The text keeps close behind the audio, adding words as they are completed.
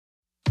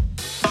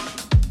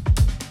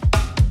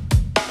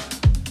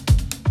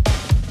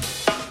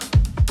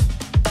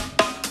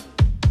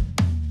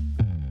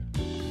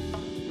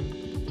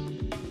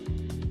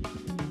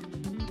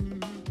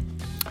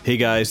Hey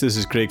guys, this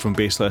is Craig from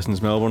Bass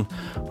Lessons Melbourne.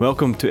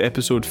 Welcome to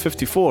episode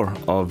 54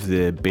 of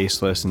the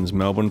Bass Lessons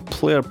Melbourne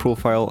Player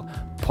Profile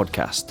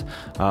podcast.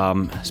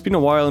 It's been a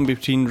while in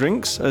between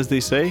drinks, as they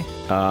say.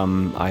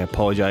 I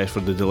apologise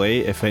for the delay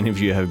if any of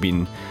you have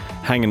been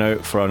hanging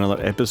out for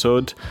another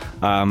episode.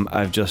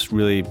 I've just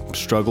really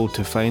struggled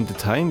to find the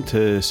time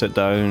to sit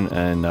down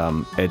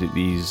and edit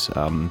these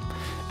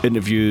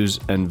interviews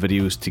and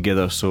videos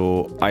together,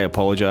 so I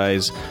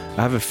apologise.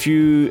 I have a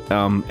few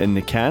in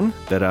the can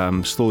that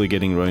I'm slowly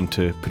getting around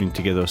to putting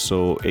together,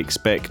 so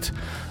expect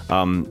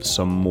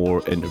some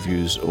more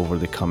interviews over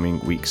the coming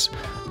weeks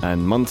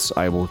and months.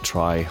 I will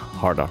try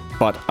harder,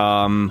 but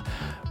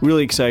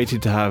really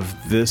excited to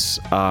have this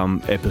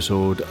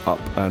episode up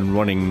and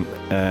running,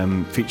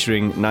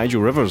 featuring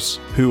Nigel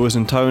Rivers, who was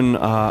in town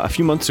a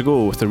few months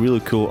ago with a really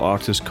cool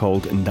artist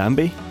called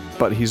Ndambi.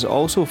 But he's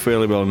also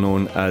fairly well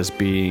known as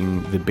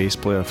being the bass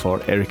player for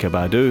Erykah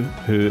Badu,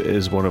 who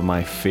is one of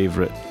my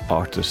favourite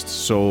artists.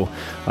 So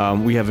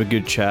we have a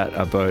good chat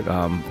about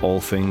all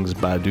things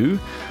Badu,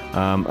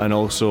 and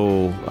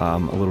also a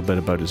little bit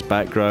about his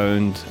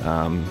background,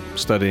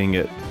 studying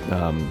at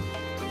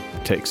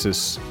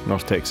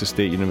North Texas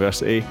State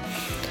University.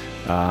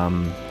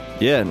 And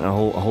a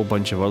whole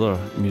bunch of other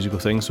musical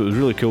things. So it was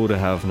really cool to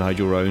have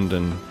Nigel around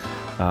and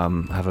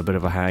have a bit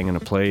of a hang and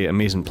a play.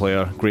 Amazing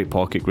player, great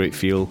pocket, great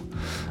feel,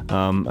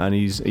 and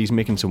he's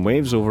making some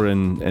waves over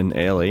in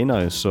LA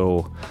now.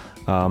 So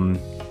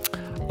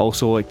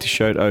also like to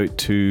shout out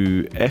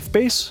to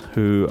F-Bass,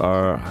 who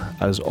are,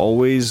 as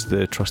always,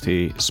 the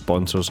trusty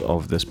sponsors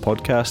of this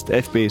podcast.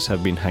 F-Bass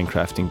have been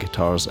handcrafting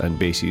guitars and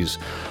basses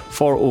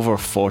for over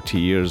 40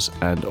 years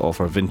and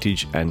offer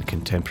vintage and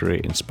contemporary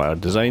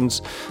inspired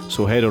designs.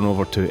 So head on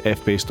over to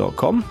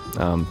fbass.com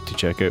to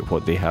check out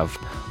what they have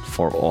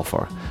for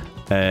offer.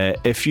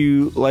 If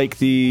you like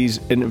these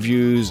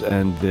interviews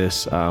and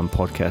this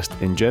podcast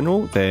in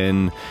general,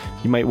 then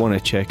you might want to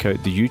check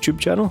out the YouTube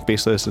channel,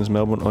 Bass Lessons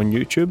Melbourne on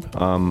YouTube.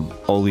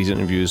 All these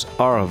interviews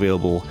are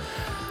available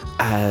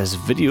as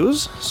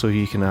videos, so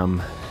you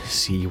can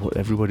see what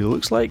everybody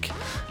looks like.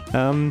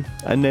 And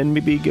then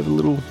maybe give a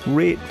little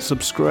rate,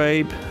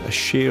 subscribe, a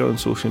share on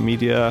social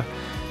media.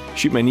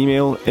 Shoot me an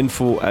email,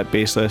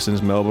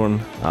 info@basslessonsmelbourne,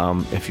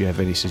 if you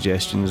have any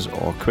suggestions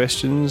or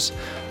questions.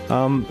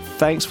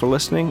 Thanks for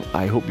listening.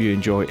 I hope you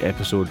enjoy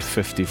episode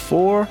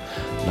 54,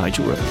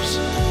 Nigel Rivers.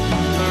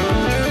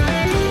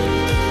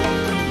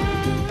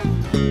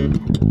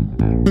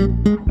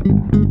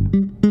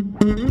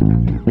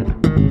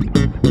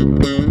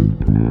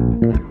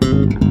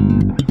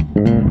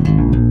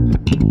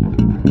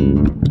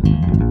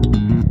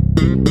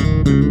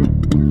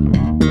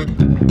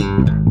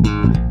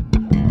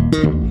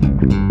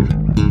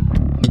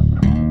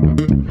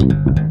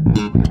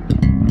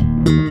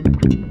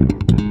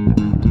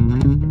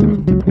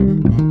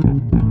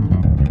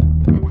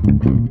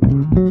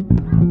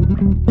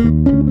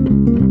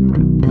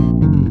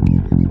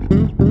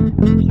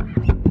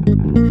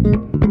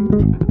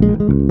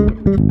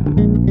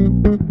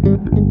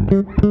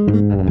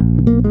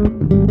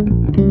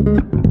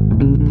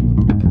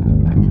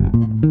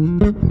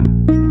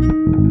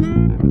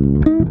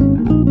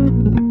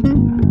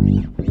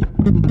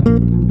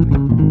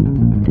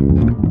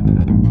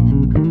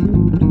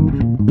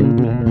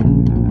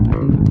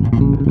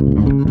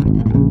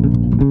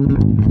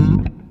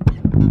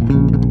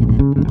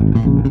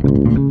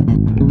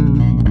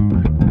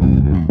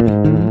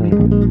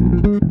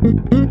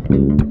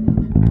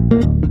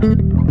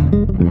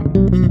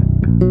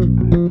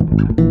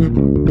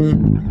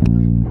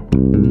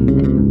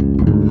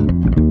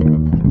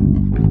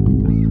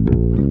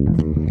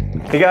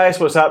 Hey guys,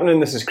 what's happening?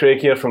 This is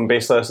Craig here from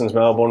Bass Lessons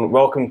Melbourne.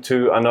 Welcome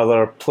to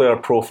another player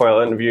profile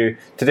interview.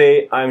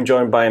 Today I'm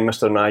joined by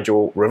Mr.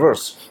 Nigel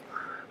Rivers.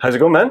 How's it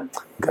going, man?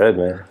 Good,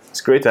 man.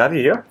 It's great to have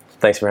you here.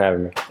 Thanks for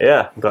having me.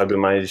 Yeah, I'm glad we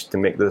managed to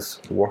make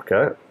this work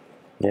out.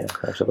 Yeah,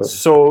 absolutely.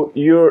 So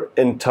you're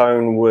in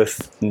town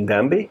with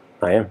Ndambi?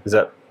 I am. Is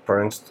that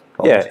pronounced?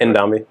 Yeah,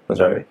 Ndambi. That's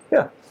right.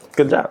 Yeah.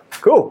 Good job.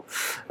 Cool.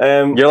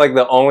 You're like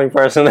the only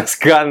person that's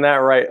gotten that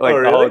right, like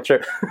really? the whole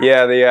trip.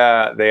 Yeah,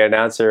 the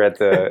announcer at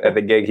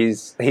the gig, he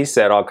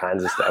said all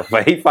kinds of stuff,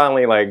 but he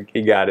finally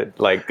he got it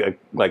like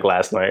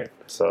last night,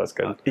 so it's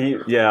good.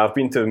 I've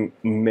been to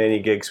many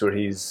gigs where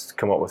he's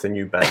come up with a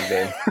new band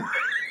name.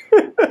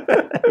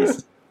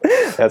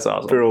 That's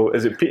awesome. Bro,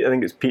 is it Pete? I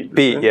think it's Pete.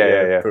 Pete,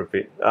 yeah. Poor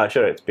Pete. Shout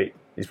out to Pete.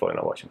 He's probably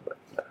not watching, but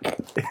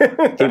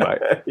he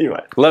might. He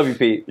might. Love you,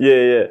 Pete.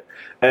 Yeah.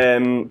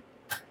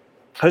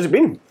 How's it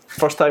been?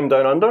 First time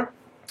down under?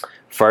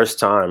 First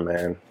time,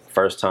 man.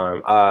 First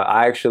time.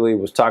 I actually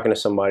was talking to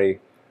somebody,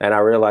 and I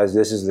realized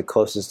this is the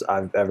closest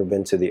I've ever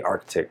been to the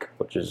Arctic,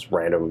 which is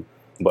random.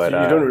 But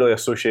so you don't really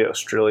associate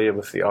Australia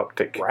with the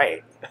Arctic,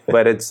 right?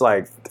 But it's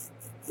like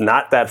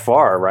not that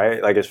far,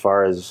 right? Like as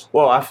far as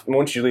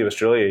once you leave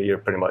Australia, you're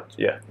pretty much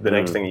the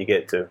next thing you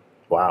get to.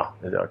 Wow,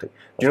 is the Arctic.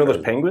 Do you know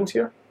there's penguins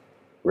here?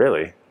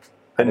 Really?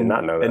 I did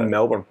not know that. In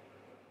Melbourne.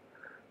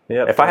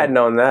 Yeah. If I had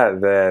known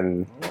that,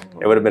 then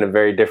it would have been a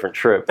very different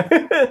trip.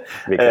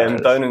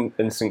 Down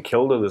in St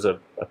Kilda, there's a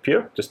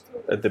pier just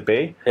at the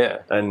bay. Yeah.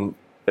 And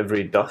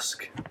every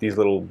dusk, these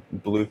little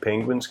blue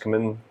penguins come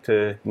in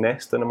to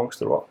nest in amongst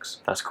the rocks.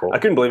 That's cool. I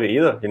couldn't believe it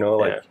either,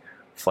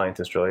 flying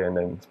to Australia and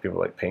then people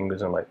are like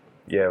penguins. And I'm like,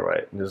 yeah,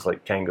 right. There's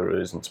like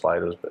kangaroos and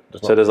spiders, but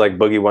there's so does like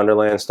Boogie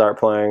Wonderland start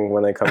playing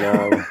when they come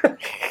down?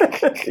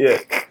 Yeah.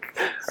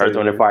 Earth,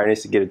 Wind & Fire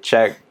needs to get a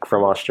check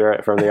from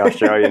the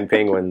Australian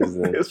penguins.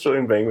 The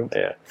Australian penguins.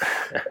 Yeah.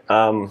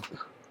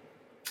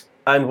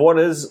 And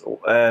what's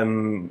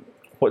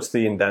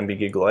the Ndambi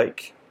gig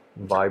like,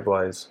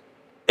 vibe-wise?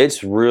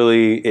 It's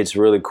really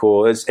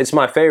cool. It's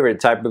my favorite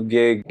type of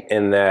gig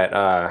in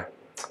that,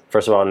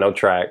 first of all, no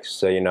tracks.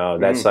 So,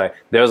 that's like,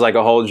 there's like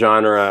a whole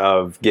genre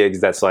of gigs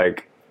that's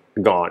like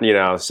gone,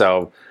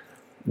 so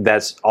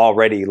that's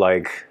already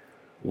like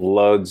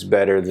loads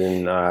better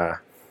than a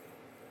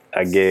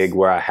gig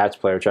where I have to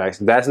play with tracks.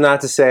 That's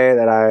not to say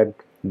that I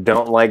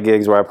don't like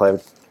gigs where I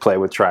play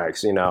with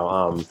tracks,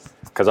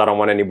 because I don't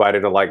want anybody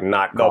to like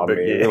not call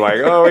me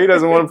like, oh, he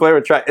doesn't want to play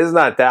with tracks. It's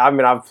not that. I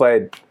mean, I've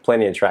played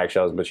plenty of track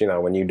shows, but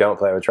when you don't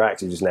play with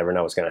tracks, you just never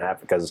know what's going to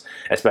happen. Because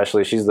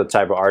especially she's the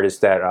type of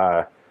artist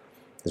that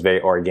is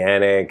very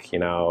organic.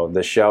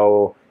 The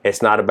show,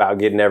 it's not about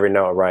getting every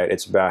note right.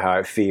 It's about how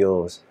it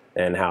feels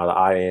and how the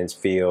audience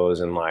feels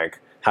and like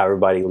how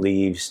everybody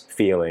leaves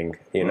feeling.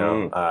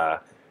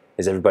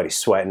 Is everybody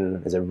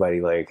sweating? Is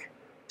everybody like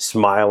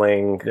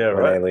smiling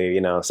when they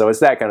leave? So it's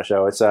that kind of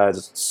show. It's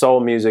soul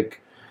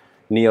music,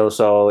 neo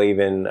soul,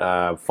 even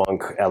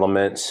funk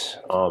elements,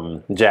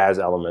 jazz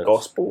elements,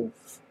 gospel.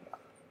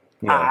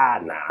 No.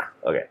 Nah.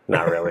 Okay,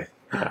 not really.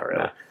 Not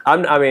really.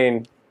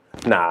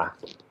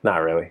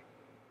 Not really.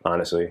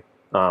 Honestly.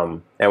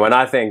 And when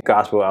I think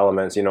gospel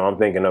elements, I'm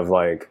thinking of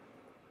like,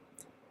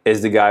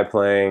 is the guy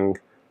playing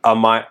a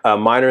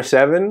minor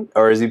 7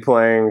 or is he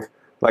playing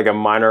like a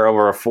minor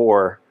over a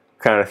 4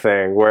 kind of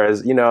thing?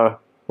 Whereas,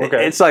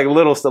 it's like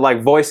little stuff,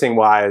 like voicing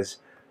wise,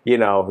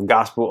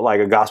 gospel,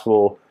 like a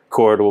gospel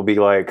chord will be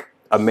like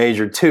a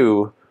major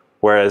 2,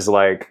 whereas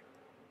like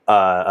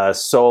a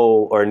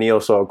soul or neo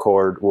soul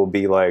chord will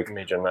be like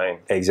major 9.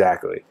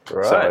 Exactly.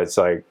 Right. So it's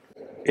like,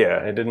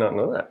 yeah. I did not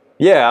know that.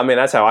 Yeah, I mean,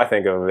 that's how I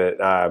think of it.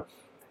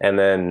 And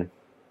then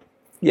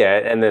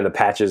the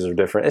patches are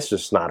different. It's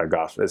just not a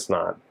gospel. It's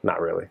not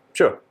really.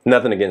 Sure.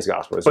 Nothing against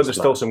gospel. But there's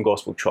still some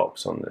gospel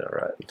chops on there,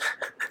 right?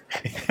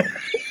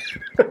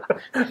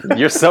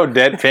 You're so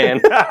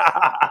deadpan.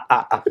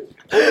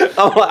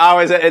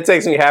 It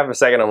takes me half a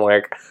second. I'm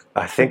like,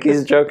 I think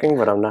he's joking,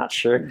 but I'm not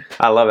sure.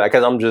 I love that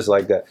because I'm just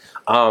like that.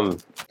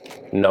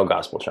 No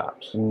gospel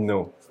chops.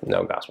 No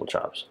gospel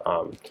chops.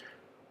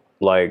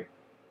 Like,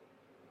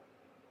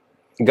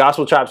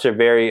 gospel chops are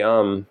very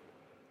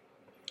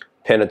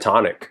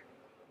pentatonic,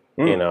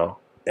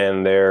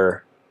 and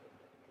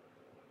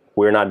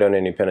we're not doing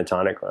any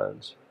pentatonic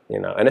runs,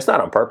 and it's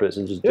not on purpose.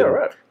 It's just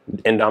right.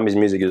 Ndambi's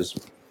music it's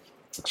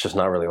just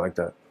not really like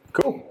that.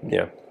 Cool.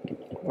 Yeah.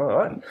 All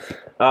right.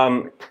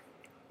 Are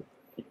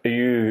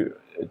you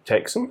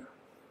Texan?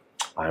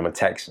 I'm a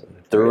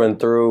Texan through and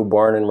through,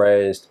 born and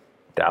raised,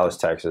 Dallas,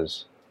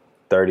 Texas.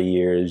 30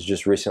 years.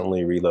 Just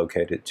recently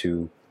relocated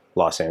to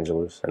Los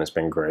Angeles, and it's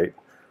been great.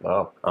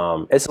 Wow.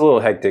 It's a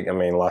little hectic. I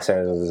mean, Los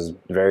Angeles is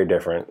very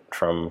different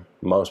from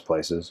most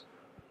places.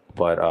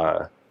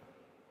 But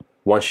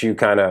once you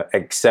kind of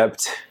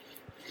accept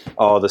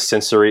all the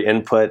sensory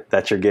input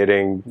that you're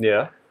getting,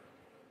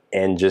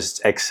 and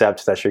just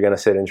accept that you're going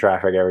to sit in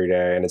traffic every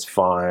day and it's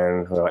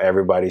fine,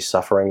 everybody's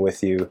suffering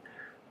with you,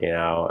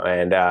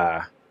 and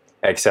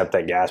accept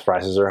that gas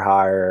prices are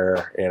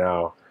higher,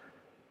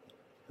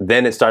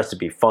 then it starts to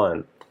be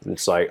fun.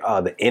 It's like,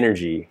 the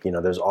energy,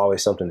 there's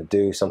always something to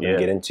do, something to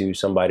get into,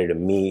 somebody to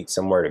meet,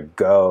 somewhere to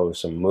go,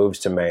 some moves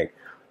to make,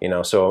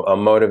 so a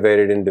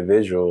motivated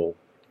individual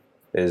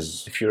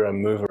is... If you're a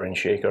mover and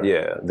shaker.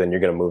 Yeah, then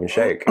you're going to move and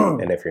shake.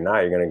 And if you're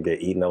not, you're going to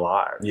get eaten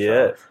alive. Yeah.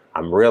 So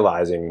I'm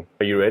realizing...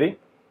 Are you ready?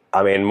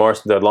 I mean,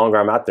 the longer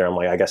I'm out there, I'm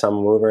like, I guess I'm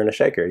a mover and a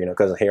shaker,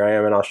 because here I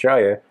am in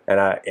Australia, and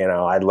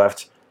I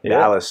left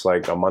Dallas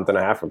like a month and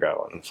a half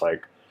ago, and it's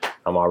like,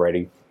 I'm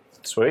already...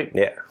 Sweet.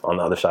 Yeah, on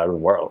the other side of the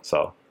world,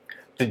 so...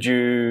 Did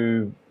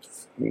you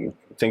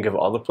think of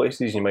other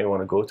places you might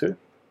want to go to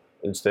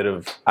instead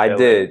of I LA?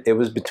 did. It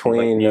was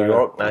between... Like New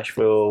York,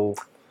 Nashville...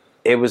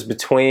 It was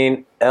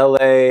between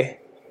LA,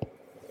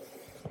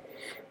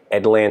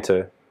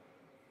 Atlanta,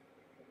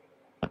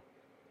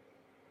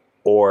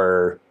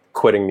 or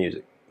quitting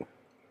music,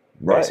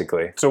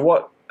 basically. Right. So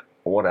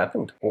what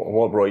happened?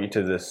 What brought you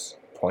to this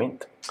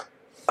point?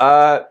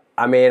 I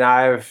mean,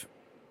 I've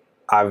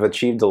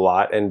achieved a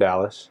lot in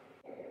Dallas.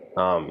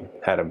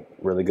 Had a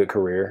really good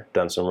career,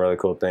 done some really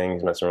cool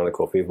things, met some really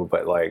cool people,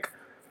 but like,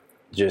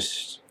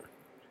 just,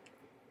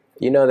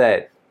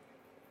 that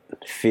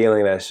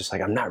feeling that's just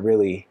like, I'm not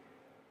really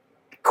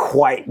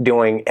quite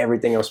doing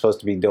everything I'm supposed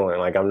to be doing.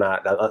 Like, I'm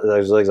not,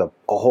 there's a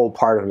whole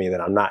part of me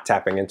that I'm not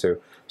tapping into.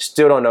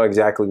 Still don't know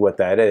exactly what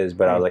that is,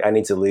 but I was like, I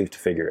need to leave to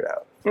figure it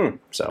out.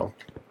 So.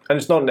 And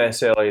it's not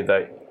necessarily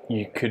that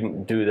you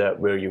couldn't do that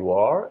where you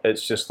are.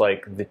 It's just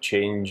like the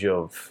change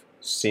of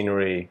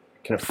scenery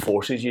kind of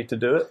forces you to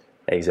do it.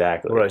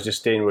 Exactly. Whereas just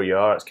staying where you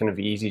are, it's kind of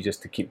easy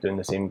just to keep doing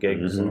the same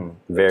gigs, and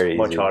Very it's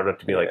much easy. harder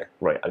to be like,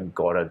 right, I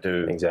gotta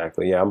do.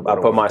 Exactly. Yeah, I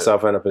put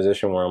myself in a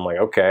position where I'm like,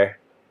 okay,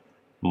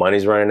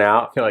 money's running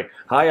out. You're like,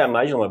 hi, I'm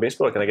Nigel, I'm a bass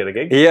player. Can I get a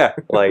gig? Yeah,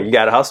 like you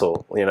got to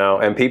hustle, you know.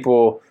 And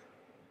people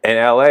in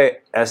LA,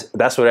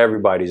 that's what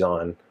everybody's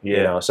on, you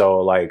know.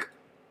 So like,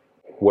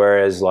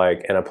 whereas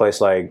like in a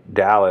place like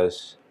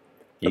Dallas,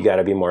 you got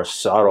to be more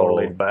subtle, More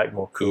laid back,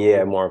 more cool.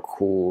 Yeah, more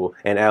cool.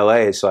 In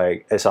LA, it's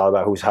like it's all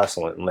about who's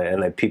hustling,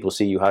 and then people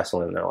see you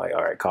hustling, and they're like,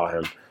 all right, call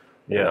him.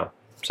 Yeah. You know?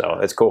 So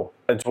it's cool.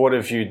 And what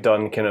have you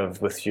done kind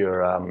of with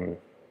your? I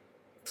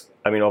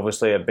mean,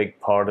 obviously, a big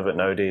part of it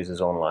nowadays is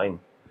online.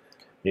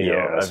 You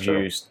know,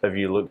 have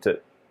you looked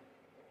at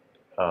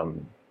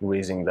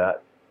raising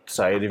that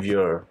side of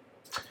your?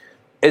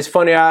 It's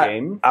funny.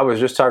 game? I was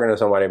just talking to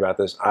somebody about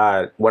this.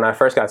 When I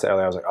first got to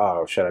LA, I was like,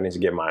 oh shit, I need to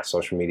get my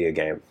social media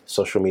game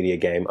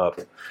up.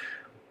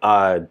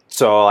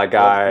 So like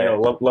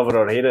love it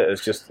or hate it,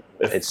 it's just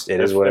it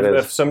is what it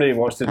is. If somebody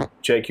wants to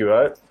check you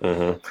out,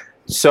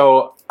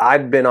 so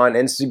I'd been on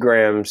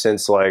Instagram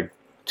since like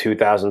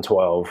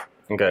 2012.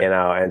 okay, You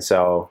know, and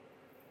so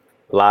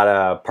a lot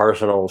of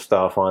personal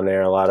stuff on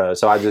there.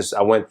 So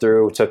I went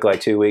through, took like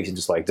 2 weeks and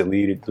just like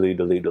delete.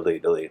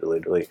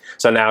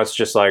 So now it's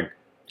just like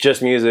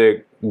just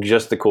music,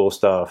 just the cool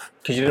stuff.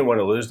 because you didn't want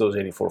to lose those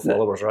 84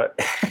 followers, right?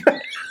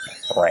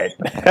 Right.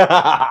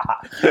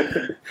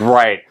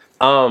 Right.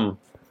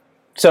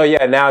 So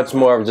yeah, now it's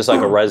more of just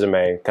like a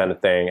resume kind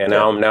of thing. And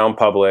now I'm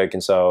public,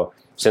 and so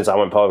since I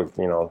went public,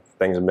 you know,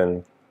 things have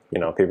been, you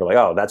know, people are like,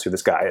 oh, that's who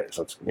this guy is.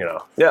 It's, you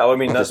know. Yeah, well, I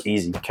mean, that's just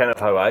easy. kind of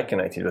how I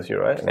connected with you,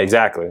 right?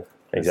 Exactly.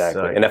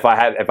 And if I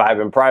had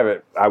been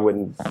private, I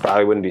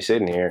probably wouldn't be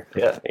sitting here.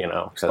 Yeah, you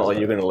know, it's not like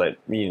you're going to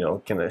let me, you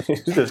know, kind of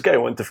this guy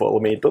want to follow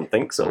me. Don't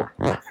think so.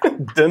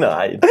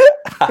 Denied.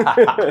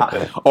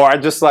 Or I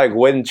just like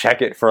wouldn't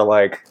check it for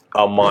like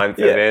a month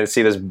and then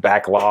see this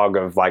backlog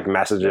of like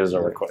messages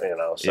or you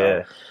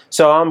know.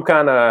 So I'm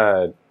kind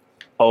of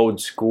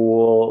old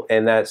school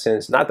in that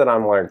sense. Not that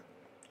I'm like,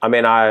 I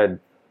mean, I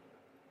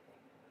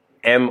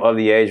am of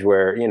the age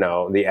where, you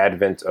know, the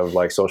advent of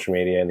like social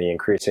media and the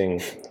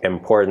increasing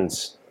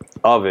importance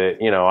of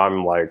it, you know,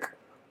 I'm like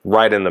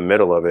right in the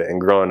middle of it and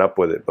growing up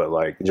with it. But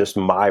like just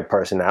my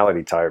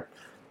personality type,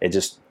 it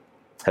just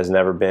has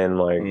never been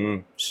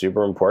like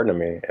super important to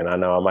me. And I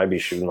know I might be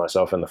shooting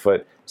myself in the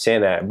foot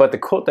saying that. But the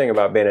cool thing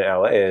about being in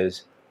LA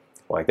is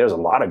like there's a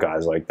lot of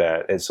guys like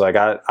that. It's like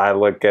I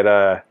look at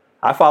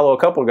I follow a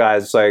couple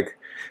guys like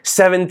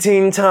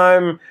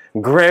 17-time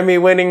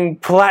Grammy-winning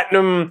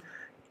platinum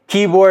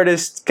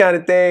keyboardist kind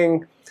of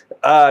thing,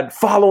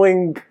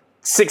 following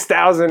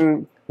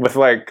 6,000 with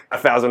like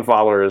 1,000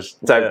 followers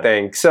type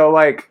thing. So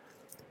like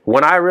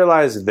when I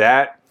realized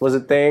that was a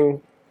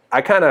thing,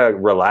 I kind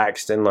of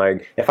relaxed and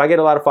like if I get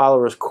a lot of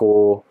followers,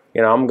 cool.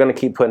 You know, I'm gonna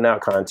keep putting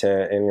out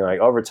content and like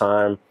over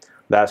time,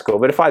 that's cool.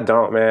 But if I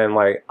don't, man,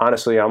 like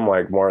honestly, I'm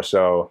like more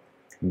so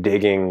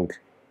digging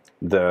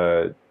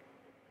the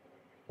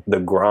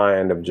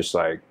grind of just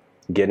like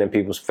getting in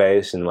people's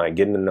face and like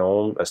getting to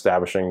know them,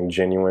 establishing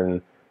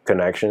genuine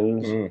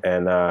connections,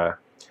 and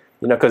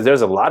you know, because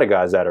there's a lot of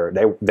guys that are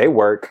they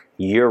work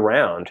year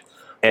round,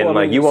 and well,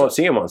 I mean, like you won't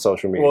see them on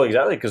social media. Well,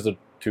 exactly, because they're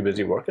too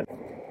busy working.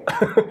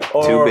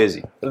 Too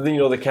busy. You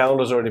know, the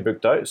calendar's already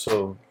booked out,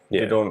 so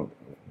you don't.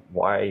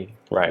 Why?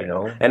 Right. You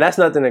know, and that's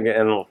nothing against.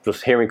 And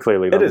just hear me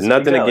clearly. Though,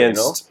 nothing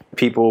against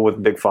people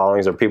with big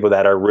followings or people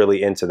that are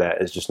really into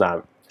that. It's just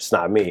not. It's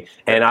not me.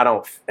 And I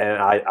don't. And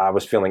I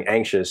was feeling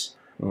anxious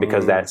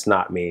because that's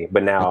not me.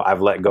 But now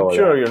I've let go of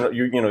sure, that. You're not,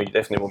 you know, you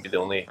definitely won't be the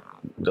only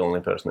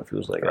person that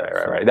feels like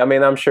that. Right. I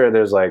mean, I'm sure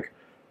there's like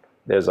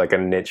a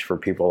niche for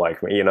people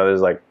like me. You know,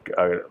 there's like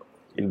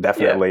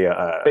definitely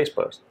a bass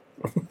players.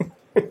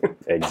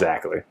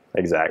 Exactly.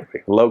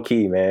 Low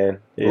key, man.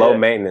 Yeah. Low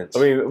maintenance.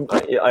 I mean,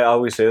 I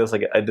always say this,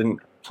 like I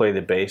didn't play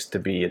the bass to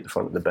be at the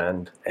front of the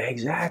band.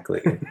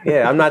 Exactly.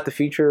 Yeah, I'm not the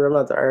feature. I'm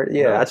not the art.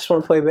 Yeah, no. I just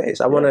want to play bass.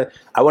 I want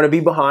to be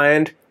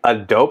behind a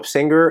dope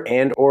singer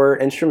and or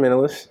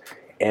instrumentalist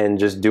and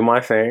just do my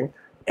thing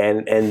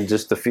and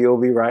just the feel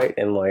be right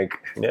and like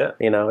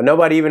you know,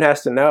 nobody even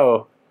has to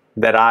know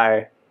that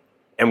I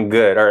am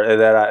good or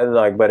that I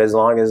like, but as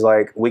long as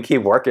like we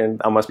keep working,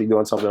 I must be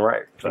doing something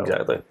right. So,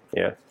 exactly.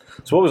 Yeah.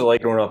 So what was it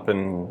like growing up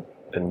in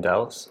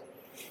Dallas?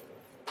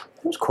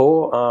 It was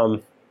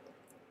cool.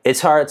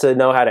 It's hard to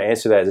know how to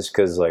answer that just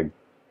because, like,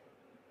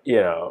 you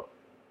know.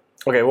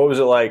 Okay, what was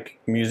it like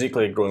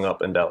musically growing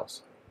up in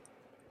Dallas?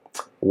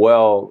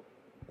 Well,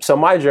 so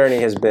my journey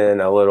has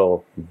been a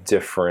little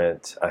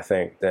different, I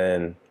think,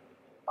 than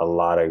a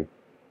lot of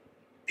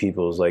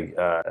people's. Like,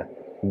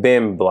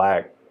 being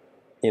black,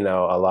 you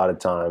know, a lot of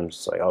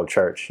times, like, oh,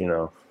 church, you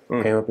know,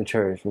 came up in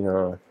church, you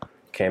know.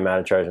 Came out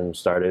of church and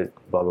started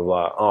blah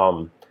blah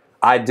blah.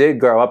 I did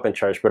grow up in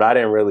church, but I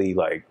didn't really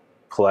like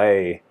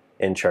play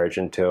in church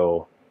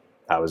until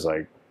I was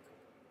like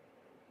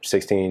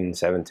 16,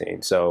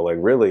 17. So like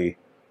really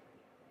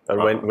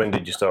And when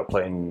did you start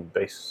playing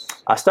bass?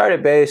 I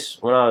started bass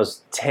when I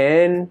was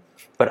 10,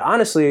 but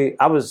honestly,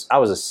 I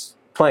was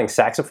playing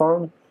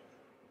saxophone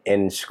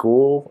in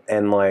school,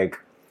 and like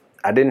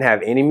I didn't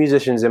have any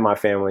musicians in my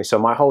family, so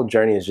my whole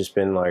journey has just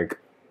been like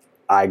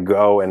I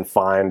go and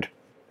find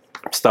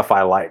stuff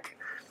I like,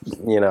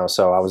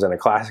 So I was in a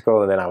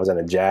classical, and then I was in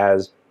a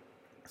jazz,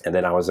 and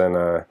then I was in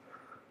a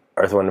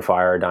Earth, Wind, and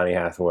Fire, Donny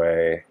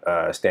Hathaway,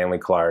 Stanley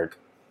Clarke,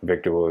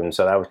 Victor Wooten.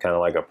 So that was kind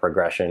of like a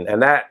progression,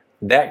 and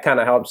that kind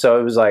of helped. So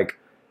it was like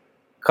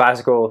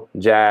classical,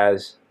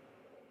 jazz,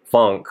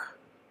 funk,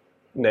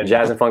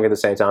 jazz and funk at the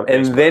same time,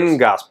 and then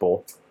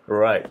gospel.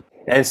 Right.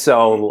 And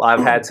so I've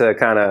had to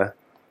kind of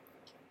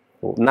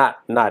not.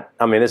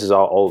 I mean, this is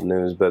all old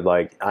news, but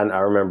like I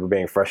remember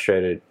being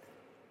frustrated,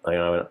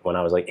 when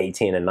I was like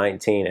 18 and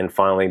 19, and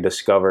finally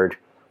discovered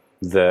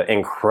the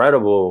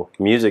incredible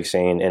music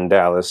scene in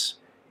Dallas,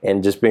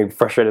 and just being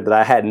frustrated that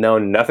I had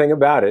known nothing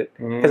about it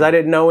because I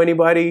didn't know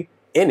anybody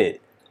in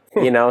it.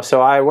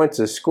 So I went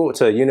to school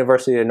to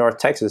University of North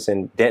Texas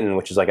in Denton,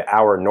 which is like an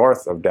hour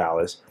north of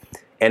Dallas,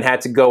 and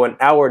had to go an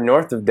hour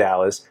north of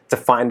Dallas to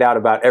find out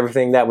about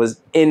everything that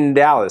was in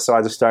Dallas. So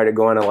I just started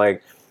going to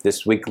like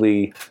this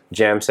weekly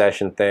jam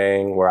session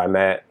thing where I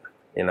met,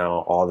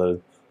 all the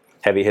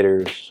heavy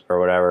hitters or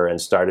whatever, and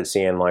started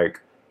seeing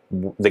like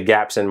the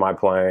gaps in my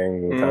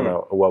playing, kind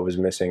of what was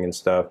missing and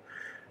stuff.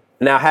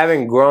 Now,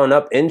 having grown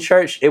up in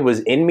church, it was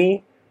in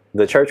me.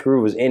 The church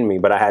groove was in me,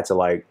 but I had to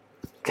like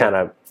kind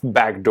of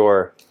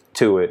backdoor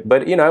to it.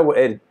 But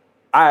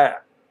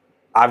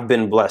I've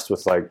been blessed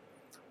with like,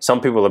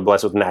 some people are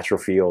blessed with natural,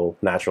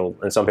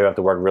 and some people have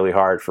to work really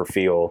hard for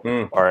feel.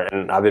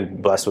 And I've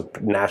been blessed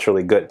with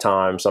naturally good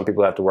time. Some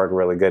people have to work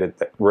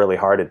really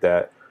hard at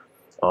that.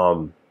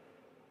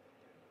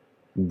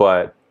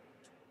 But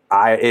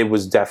it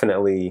was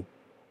definitely,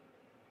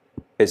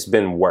 it's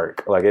been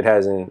work. Like it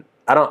hasn't.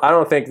 I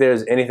don't think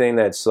there's anything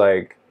that's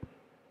like.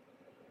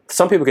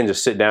 Some people can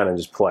just sit down and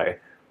just play.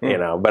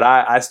 But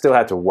I still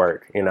had to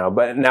work,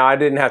 but now I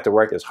didn't have to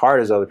work as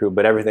hard as other people,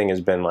 but everything has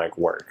been like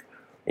work,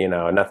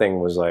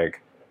 nothing was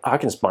like, I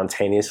can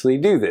spontaneously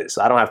do this.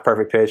 I don't have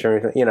perfect pitch or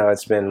anything,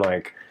 it's been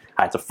like,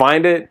 I had to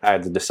find it. I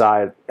had to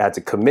decide, I had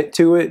to commit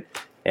to it,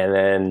 and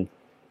then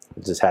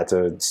just had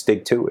to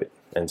stick to it.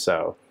 And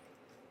so,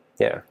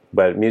 yeah,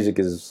 but music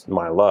is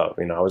my love.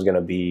 I was going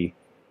to be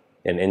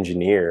an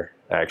engineer.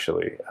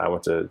 Actually, I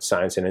went to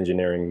Science and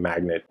Engineering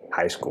Magnet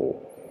High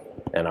School.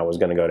 And I was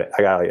gonna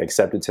I got like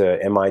accepted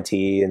to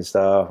MIT and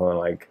stuff, and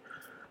like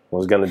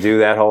was gonna do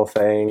that whole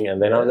thing.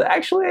 And then I was like,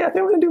 actually, I think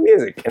I'm gonna do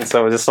music. And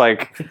so just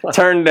like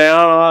turned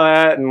down all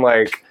that, and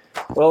like,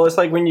 well, it's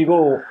like when you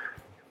go,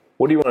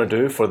 what do you want to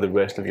do for the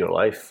rest of your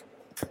life?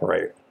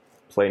 Right,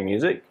 play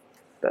music.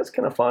 That's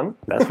kind of fun.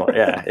 That's fun.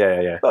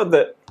 Yeah. Not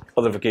that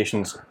other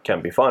vocations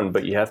can't be fun,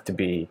 but you have to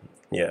be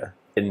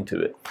into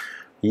it.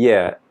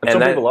 Yeah, and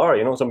some people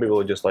are. Some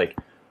people are just like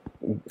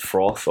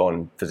froth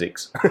on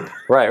physics.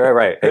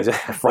 Right.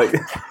 Exactly. Like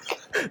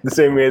the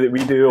same way that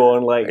we do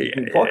on like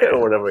Pocket or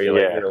whatever.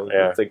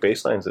 It's like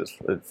bass lines. It's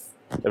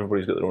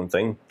everybody's got their own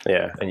thing.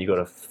 Yeah, and you got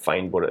to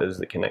find what it is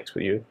that connects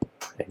with you.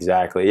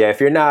 Exactly. Yeah,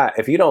 if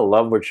you don't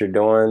love what you're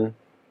doing,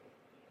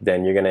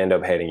 then you're gonna end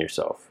up hating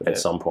yourself at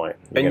some point.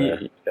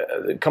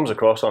 It comes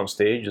across on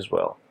stage as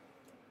well.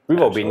 We've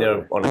all been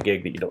there on a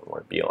gig that you don't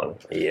want to be on.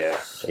 Yeah.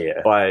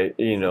 By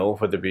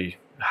whether we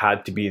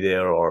had to be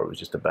there or it was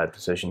just a bad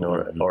decision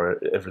or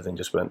everything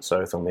just went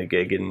south on the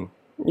gig, and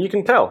you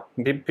can tell.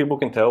 People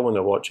can tell when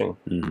they're watching.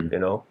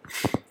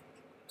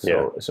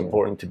 So it's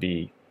important to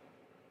be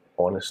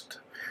honest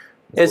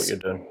with what you're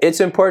doing. It's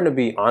important to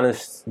be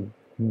honest,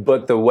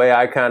 but the way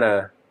I kind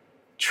of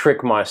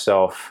trick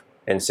myself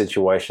in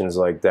situations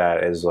like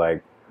that is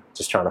like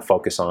just trying to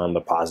focus on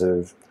the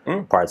positive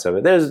parts of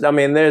it.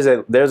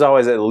 There's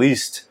always at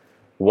least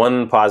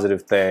one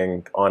positive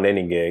thing on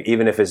any gig,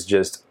 even if it's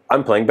just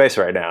I'm playing bass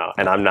right now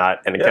and I'm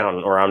not an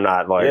accountant or I'm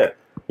not like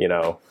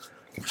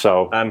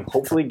so I'm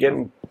hopefully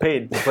getting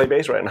paid to play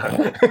bass right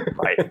now.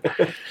 Right.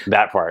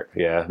 That part.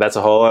 Yeah. That's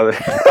a whole other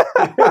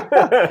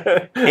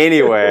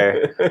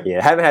Anyway,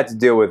 haven't had to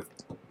deal with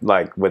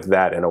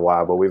that in a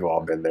while, but we've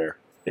all been there.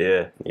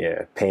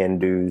 Yeah. Paying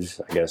dues,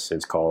 I guess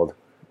it's called.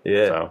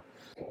 Yeah.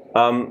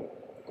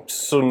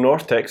 So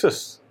North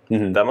Texas,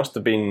 that must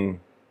have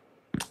been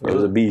it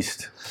was a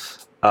beast.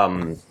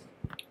 A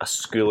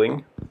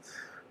schooling,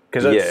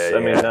 because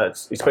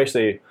that's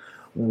especially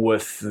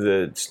with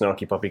the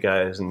Snarky Puppy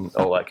guys and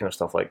all that kind of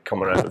stuff like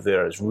coming out of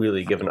there, it's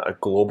really given it a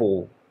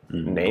global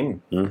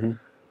name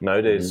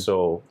nowadays.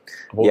 So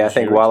I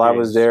think while I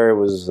was there, it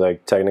was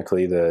like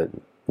technically the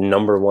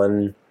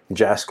 #1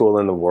 jazz school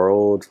in the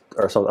world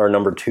or something, or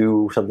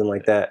 #2, something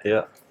like that.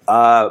 Yeah.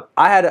 I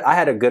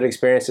had a good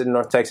experience in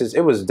North Texas.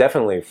 It was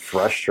definitely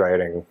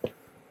frustrating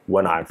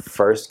when I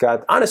first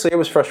got. Honestly, it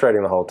was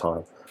frustrating the whole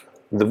time.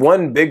 The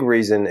one big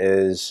reason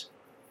is,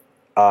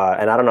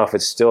 and I don't know if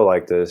it's still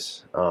like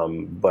this,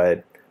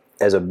 but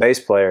as a bass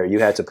player, you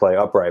had to play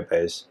upright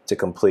bass to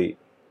complete,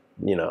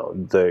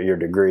 your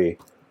degree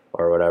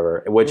or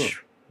whatever,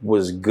 which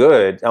was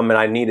good. I mean,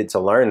 I needed to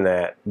learn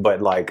that, but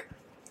like,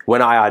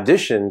 when I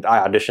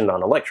auditioned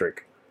on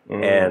electric.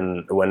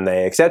 And when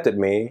they accepted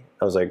me,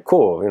 I was like,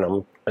 cool, you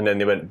know. And then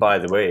they went, by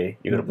the way,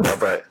 you're going to play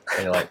upright.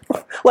 And you're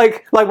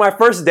like my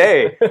first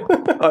day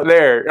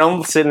there,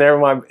 I'm sitting there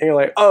with and you're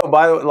like, oh,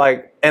 by the way,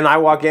 like, and I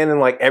walk in and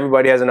like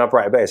everybody has an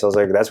upright bass. I was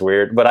like, that's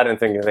weird, but I didn't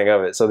think anything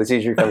of it. So the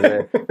teacher comes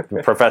in,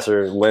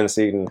 Professor Lynn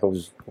Seaton,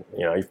 who's,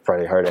 you know, you've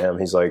probably heard of him.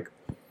 He's like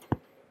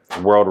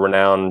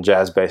world-renowned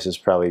jazz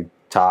bassist, probably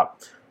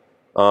top.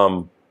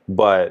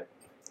 But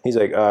he's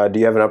like, do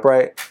you have an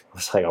upright? I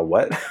was like, a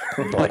what?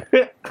 Like,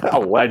 oh,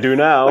 what? I do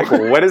now. Like,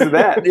 what is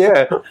that?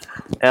 Yeah.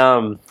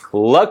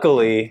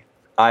 Luckily,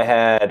 I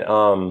had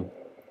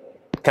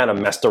kind of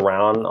messed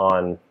around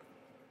on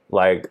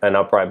like an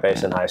upright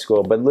bass in high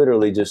school, but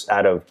literally just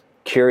out of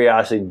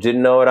curiosity,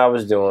 didn't know what I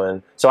was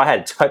doing. So I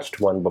had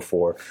touched one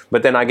before,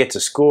 but then I get to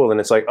school and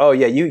it's like, oh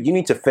yeah, you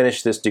need to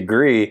finish this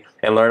degree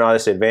and learn all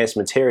this advanced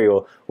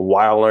material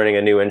while learning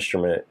a new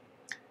instrument.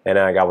 And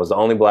I was the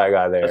only black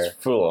guy there. That's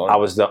full on. I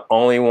was the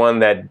only one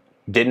that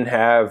didn't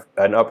have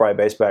an upright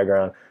bass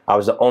background. I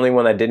was the only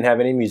one that didn't have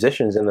any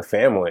musicians in the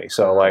family.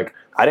 So like,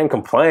 I didn't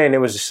complain. It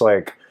was just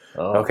like,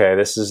 okay,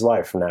 this is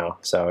life now.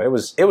 So it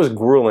was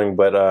grueling,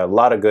 but a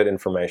lot of good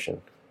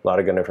information.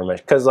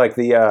 Because like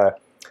the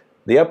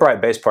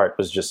upright bass part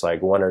was just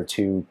like 1 or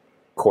 2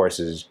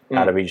 courses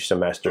out of each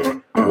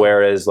semester,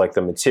 whereas like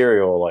the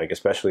material, like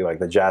especially like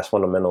the jazz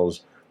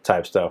fundamentals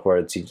type stuff, where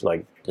it's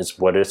like it's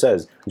what it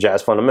says,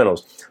 jazz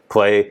fundamentals,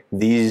 play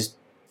these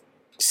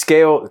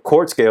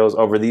chord scales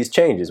over these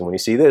changes. And when you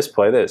see this,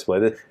 play this.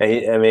 And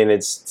I mean,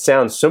 it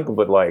sounds simple,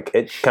 but like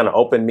it kind of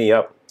opened me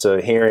up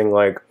to hearing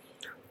like,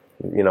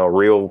 you know,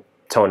 real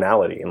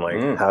tonality and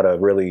like how to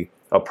really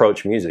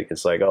approach music.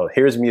 It's like, oh,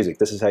 here's music.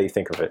 This is how you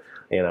think of it,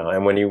 you know.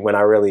 And when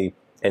I really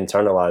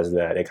internalized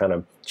that, it kind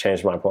of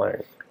changed my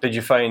playing. Did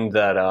you find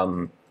that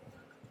on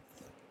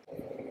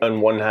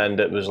one hand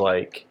it was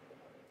like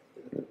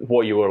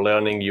what you were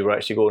learning, you were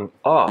actually going,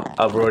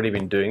 I've already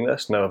been doing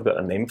this, now I've got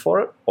a name for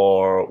it?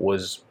 Or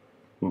was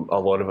a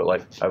lot of it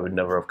like, I would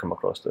never have come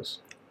across this?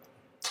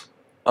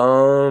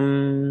 A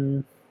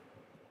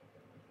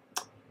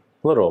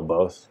little of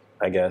both,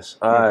 I guess.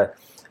 I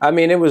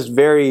mean, it was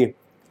very,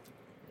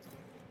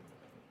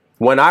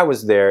 when I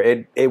was there,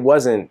 it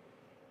was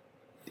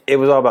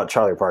all about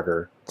Charlie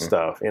Parker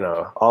stuff, you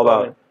know, all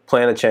about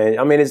playing a change.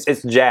 I mean,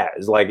 it's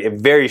jazz, like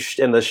very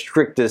in the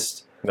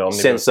strictest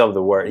sense of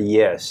the word,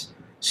 yes.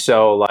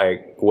 So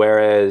like,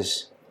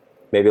 whereas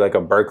maybe like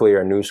a Berkeley or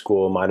a New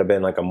School might have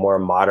been like a more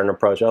modern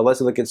approach. Oh, let's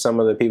look at some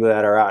of the people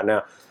that are out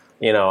now.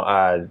 You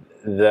know,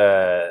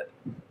 the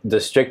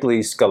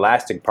strictly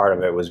scholastic part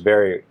of it was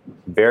very,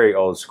 very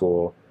old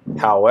school.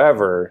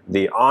 However,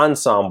 the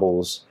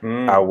ensembles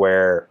are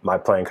where my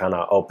playing kind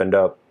of opened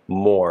up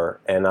more.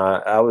 And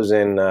I was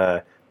in,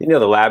 you know,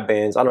 the lab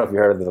bands. I don't know if you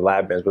heard of the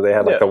lab bands, but they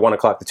had like the 1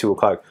 o'clock, the 2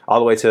 o'clock, all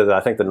the way to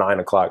I think the 9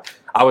 o'clock.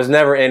 I was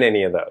never in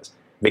any of those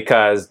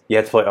because you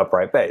had to play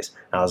upright bass.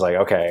 And I was like,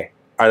 okay,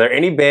 are there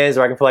any bands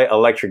where I can play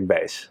electric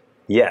bass?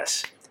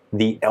 Yes.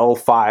 The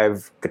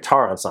L5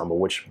 guitar ensemble,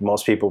 which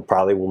most people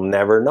probably will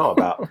never know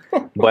about.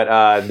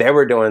 But they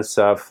were doing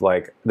stuff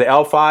like the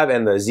L5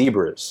 and the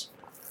Zebras.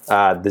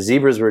 The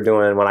Zebras were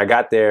doing, when I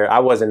got there, I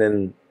wasn't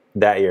in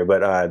that year,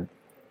 but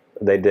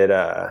they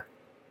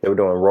were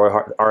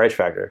doing RH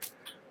Factor.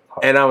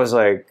 And I was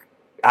like,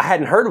 I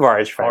hadn't heard of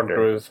RH Factor. Hard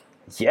Groove.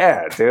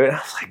 Yeah, dude. I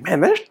was like,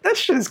 man, that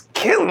shit is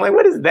killing. Like,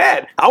 what is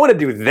that? I want to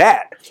do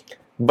that.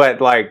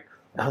 But like,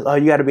 oh,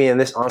 you got to be in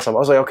this ensemble.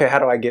 I was like, okay, how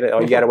do I get it? Oh,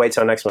 you got to wait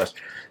till next semester.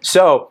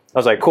 So I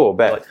was like, cool,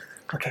 bet. Like,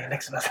 okay,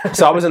 next semester.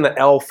 So I was in the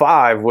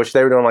L5, which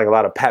they were doing like a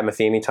lot of Pat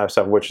Metheny type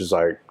stuff, which was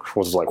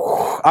like,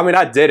 I mean,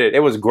 I did it.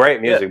 It was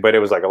great music, but it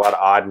was like a lot of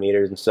odd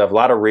meters and stuff, a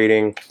lot of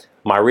reading.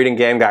 My reading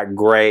game got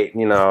great,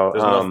 you know.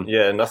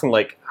 Nothing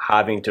like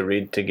having to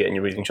read to get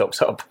your reading chops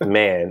up.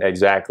 Man,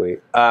 exactly.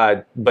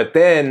 But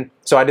then,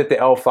 so I did the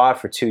L5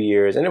 for 2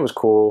 years, and it was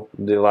cool.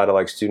 Did a lot of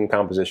like student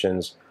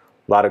compositions.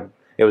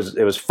 It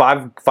was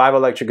five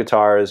electric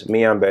guitars,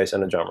 me on bass,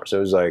 and a drummer. So it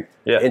was like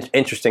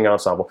interesting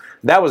ensemble.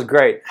 That was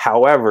great.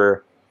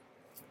 However,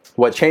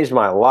 what changed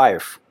my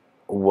life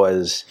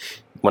was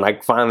when I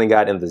finally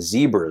got in the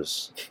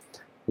Zebras,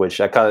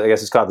 which I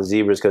guess it's called the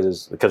Zebras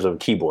because of a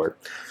keyboard.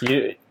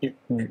 You're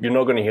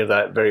not going to hear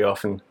that very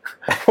often.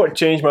 What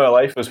changed my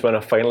life was when I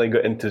finally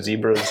got into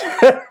Zebras.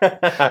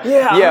 I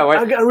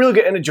really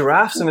get into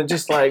giraffes, and it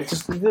just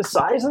the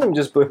size of them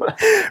just blew my...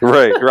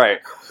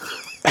 Right.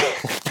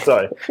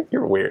 Sorry,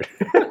 you're weird.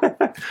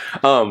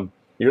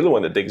 You're the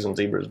one that digs on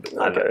zebras. But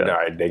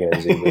no, digging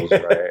in zebras,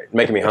 right?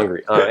 Making me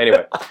hungry.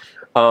 Anyway,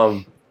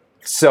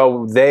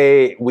 so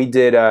we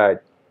did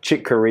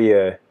Chick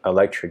Corea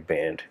Electric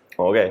Band.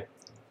 Okay.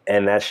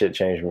 And that shit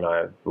changed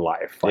my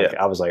life. Like,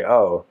 I was like,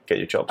 oh. Get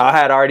your chops. I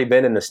had already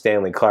been in the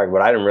Stanley Clarke,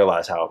 but I didn't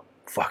realize how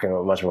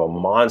fucking much of a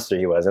monster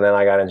he was. And then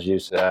I got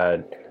introduced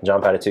to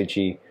John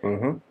Patitucci.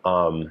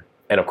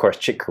 And of course,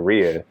 Chick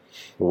Corea,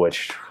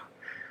 which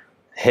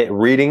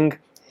reading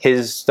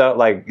his stuff,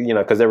 like, you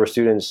know, because there were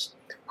students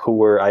who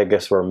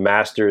were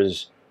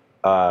masters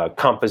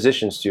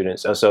composition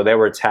students. And so they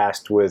were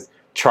tasked with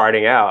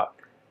charting out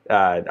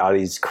all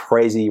these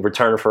crazy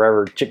Return to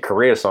Forever Chick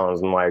Corea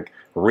songs, and like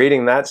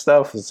reading that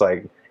stuff, it's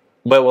like,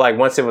 but like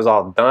once it was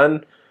all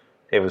done,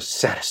 it was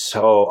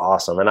so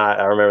awesome. And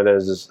I remember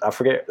there's this, I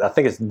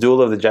think it's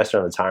Duel of the Jester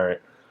and the Tyrant.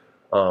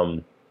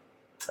 And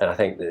I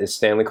think it's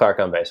Stanley Clarke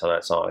on bass on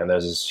that song. And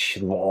there's this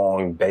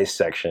long bass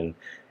section.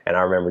 And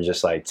I remember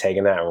just like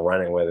taking that and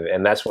running with it.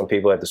 And that's when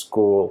people at the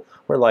school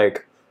were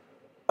like,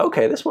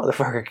 okay, this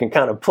motherfucker can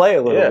kind of play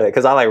a little bit.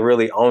 Because I like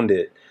really owned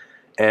it.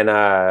 And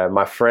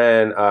my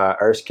friend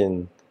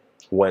Erskine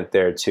went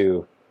there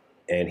too.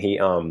 And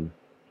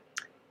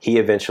he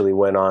eventually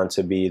went on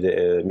to be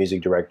the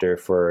music director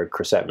for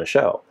Chrisette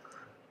Michele,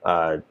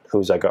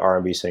 who's like an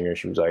R&B singer.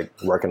 She was like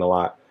working a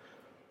lot.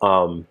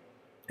 And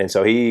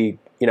so he,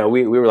 you know,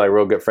 we were like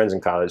real good friends in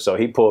college. So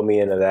he pulled me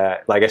into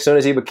that. Like as soon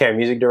as he became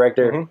music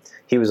director,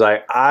 he was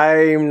like,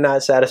 I'm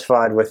not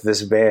satisfied with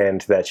this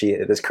band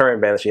this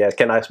current band that she has.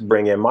 Can I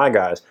bring in my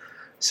guys?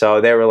 So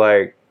they were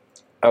like,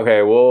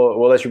 okay, we'll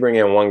let you bring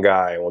in one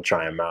guy and we'll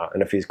try him out.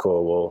 And if he's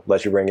cool, we'll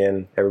let you bring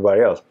in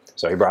everybody else.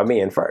 So he brought me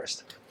in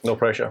first. No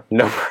pressure.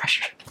 No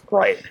pressure.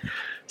 Right.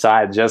 So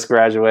I had just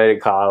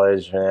graduated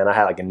college, and I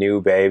had like a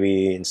new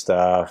baby and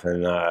stuff.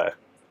 And,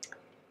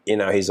 you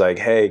know, he's like,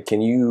 hey,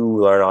 can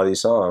you learn all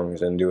these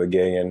songs and do a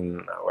gig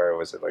in, where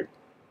was it, like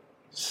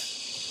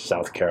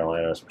South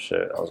Carolina or some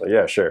shit? I was like,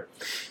 yeah, sure.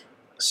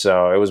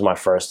 So it was my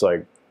first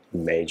like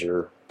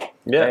major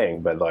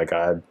thing. But like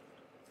I,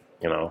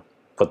 you know,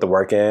 put the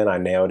work in. I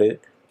nailed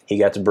it. He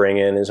got to bring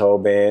in his whole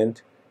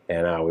band.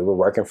 And we were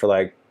working for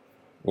like,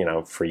 you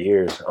know, for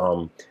years.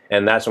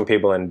 And that's when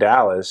people in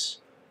Dallas,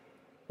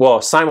 well,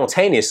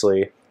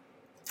 simultaneously,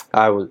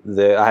 I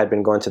had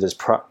been going to this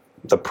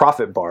the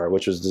Prophet Bar,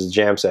 which was this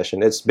jam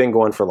session. It's been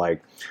going for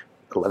like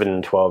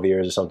 11, 12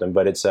 years or something,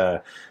 but it's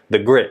the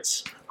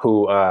Grits,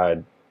 who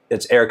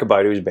it's Erykah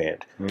Badu's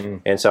band.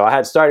 And so I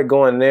had started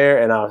going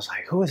there, and I was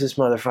like, who is this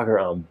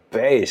motherfucker on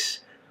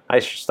bass? I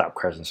should stop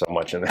cursing so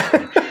much in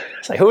there.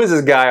 It's like, who is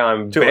this guy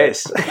on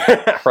bass?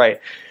 Right.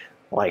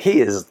 Like,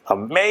 he is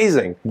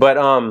amazing. But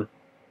and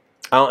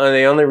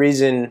the only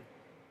reason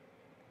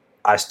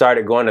I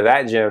started going to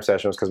that jam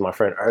session was because my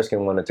friend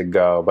Erskine wanted to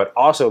go, but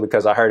also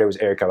because I heard it was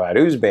Erykah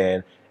Badu's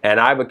band, and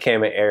I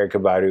became an Erykah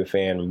Badu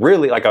fan.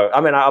 Really, like,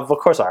 of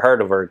course I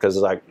heard of her because,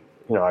 like,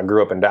 you know, I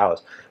grew up in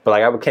Dallas, but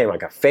like I became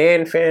like a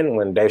fan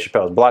when Dave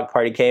Chappelle's Block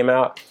Party came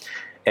out,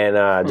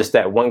 and just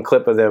that one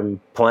clip of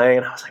them playing,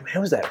 I was like, man,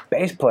 who's that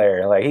bass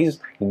player? Like, he's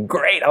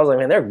great. I was like,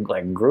 man, they're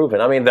like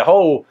grooving. I mean,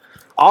 all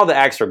the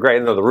acts were great.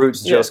 You know, the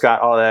Roots, Jill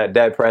Scott, all that,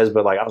 Dead Prez,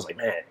 but like I was like,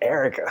 man,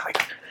 Erykah,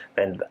 like.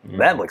 And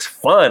that looks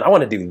fun. I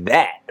want to do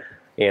that,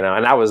 you know.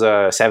 And I was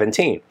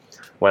 17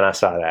 when I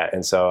saw that,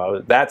 and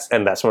so that's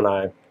when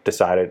I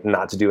decided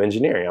not to do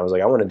engineering. I was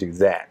like, I want to do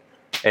that,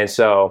 and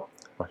so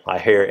I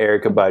hear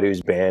Erykah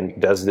Badu's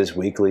band does this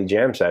weekly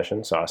jam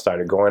session, so I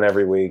started going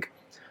every week,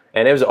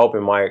 and it was an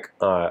open mic,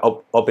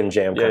 open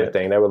jam kind of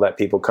thing. They would let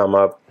people come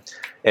up,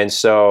 and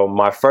so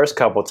my first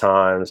couple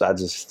times I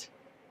just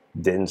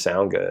didn't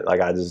sound good.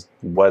 Like I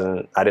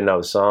didn't know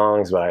the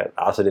songs, but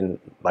I also didn't,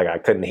 like, I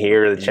couldn't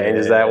hear the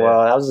changes that well.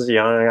 I was just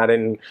young. I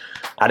didn't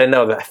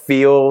know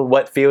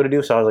what feel to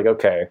do. So I was like,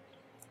 okay,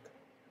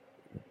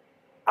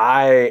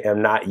 I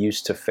am not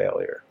used to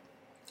failure.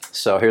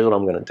 So here's what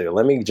I'm going to do.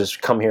 Let me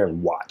just come here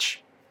and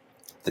watch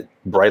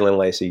Braylon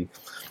Lacey,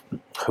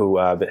 who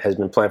has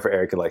been playing for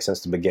Erykah like since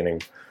the beginning.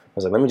 I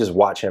was like, let me just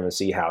watch him and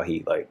see how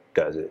he like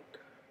does it.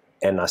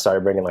 And I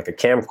started bringing like a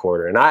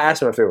camcorder, and I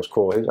asked him if it was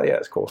cool. He was like, "Yeah,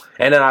 it's cool."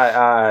 And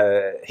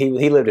then he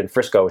lived in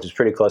Frisco, which is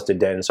pretty close to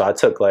Denton. So I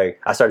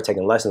started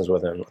taking lessons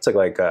with him. I took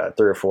like 3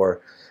 or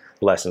 4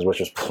 lessons, which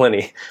was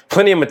plenty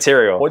of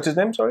material. What's his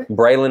name? Sorry,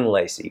 Braylon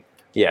Lacey.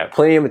 Yeah,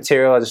 plenty of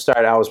material.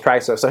 I was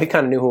practicing, so he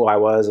kind of knew who I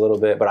was a little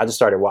bit. But I just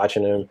started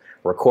watching him,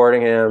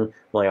 recording him. I'm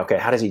like, okay,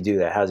 how does he do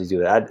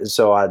that?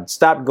 So I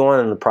stopped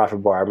going in the Prophet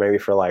Bar maybe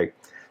for like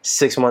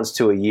 6 months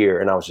to a year,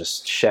 and I was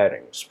just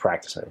shedding, just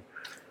practicing.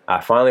 I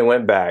finally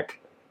went back,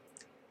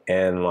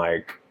 and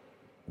like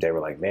they were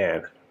like,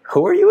 man,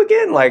 who are you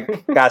again?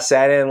 Like, I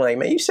sat in, like,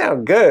 man, you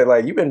sound good.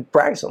 Like, you've been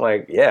practicing.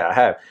 Like, yeah, I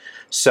have.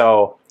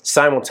 So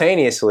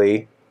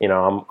simultaneously, you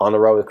know, I'm on the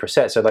road with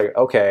Chrisette. So like,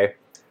 okay,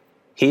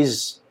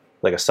 he's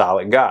like a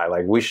solid guy.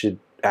 Like, we should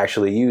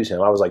actually use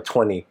him. I was like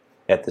 20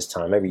 at this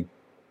time. I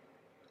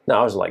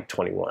was like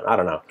 21. I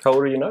don't know. How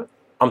old are you now?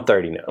 I'm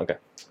 30 now. Okay.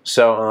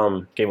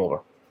 So, game over.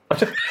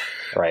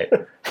 Right.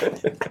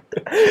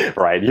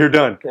 Right. You're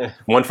done.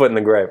 1 foot in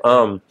the grave.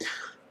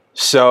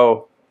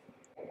 So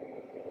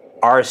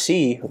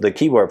RC, the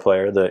keyboard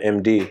player, the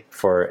MD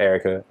for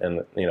Erykah,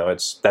 and you know,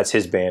 that's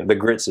his band. The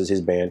Grits is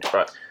his band.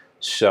 Right.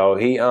 So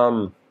he,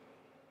 I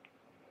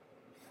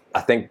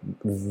think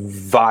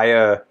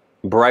via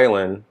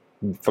Braylon,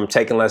 from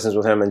taking lessons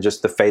with him and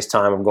just the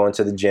FaceTime of going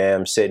to the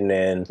jam, sitting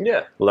in,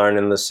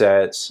 learning the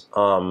sets,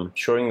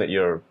 showing that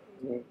you're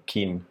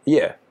keen.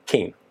 Yeah,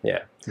 keen.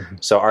 Yeah. Mm-hmm.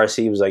 So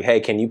RC was like, hey,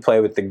 can you play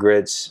with the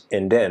Grits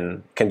and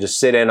Den? Can just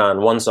sit in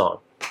on one song.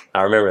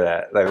 I remember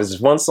that. Like, it was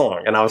just one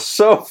song, and I was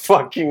so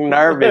fucking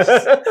nervous.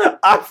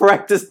 I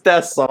practiced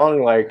that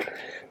song like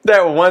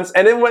that once,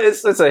 and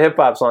it's a hip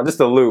hop song, just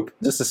a loop,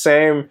 just the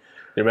same.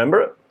 You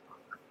remember it?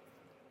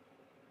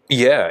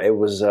 Yeah, it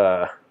was.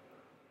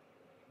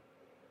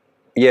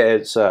 Yeah,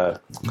 it's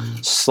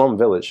Slum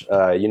Village.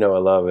 You know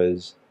what love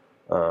is.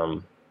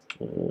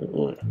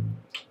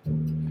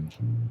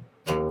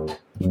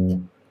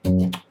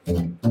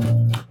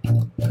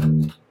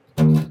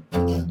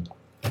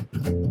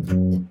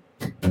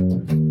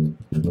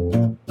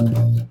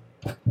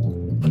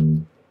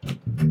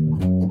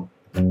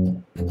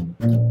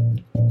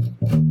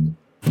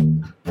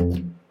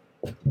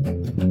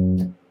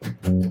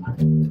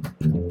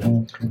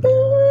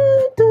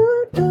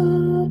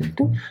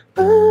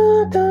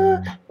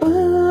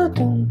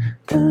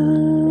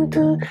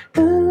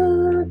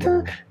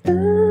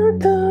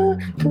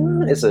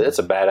 It's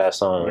a badass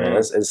song, man.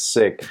 It's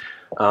sick.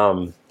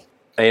 And,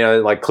 you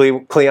know, like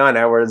Cleon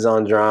Edwards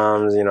on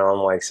drums. You know, I'm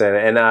like saying,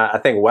 and I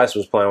think Wes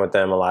was playing with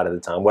them a lot of the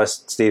time.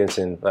 Wes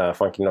Stevenson,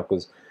 Funky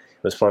Knuckles,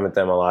 was playing with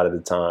them a lot of the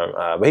time.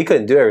 But he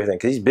couldn't do everything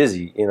because he's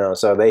busy. You know,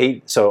 so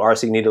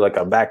RC needed like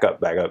a backup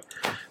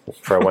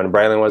for when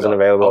Braylon wasn't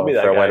available. I'll be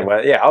that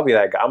guy. I'll be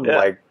that guy. I'm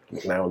like,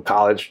 you know, in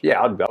college.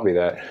 Yeah, I'll be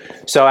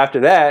that. So after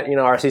that, you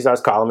know, RC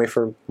starts calling me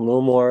for a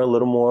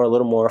little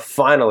more.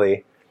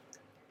 Finally,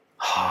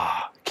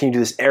 can you do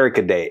this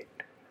Erica date?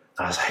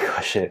 I was like,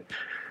 oh shit.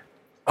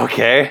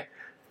 Okay.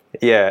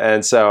 Yeah,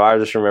 and so I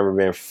just remember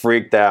being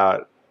freaked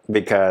out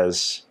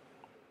because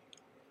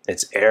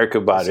it's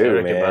Erykah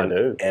Badu,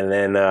 man. And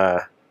then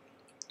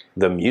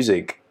the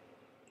music,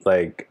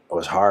 like,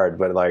 was hard,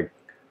 but like,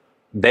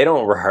 they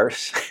don't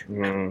rehearse.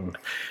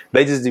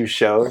 They just do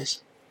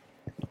shows,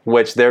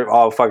 which they're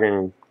all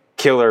fucking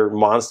killer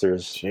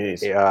monsters.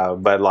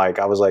 Jeez. But like,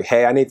 I was like,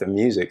 hey, I need the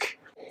music.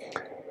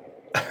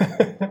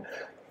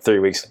 3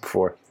 weeks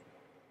before.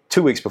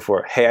 2 weeks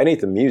before, hey, I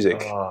need the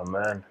music. Oh,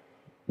 man.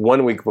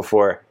 1 week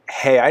before,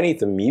 hey, I need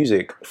the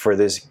music for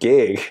this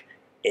gig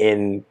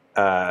in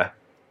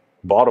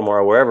Baltimore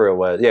or wherever it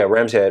was. Yeah,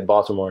 Ram's Head,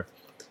 Baltimore.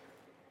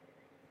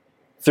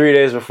 3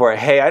 days before,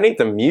 hey, I need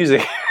the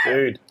music.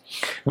 Dude.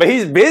 But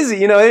he's busy,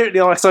 you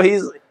know, so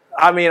he's,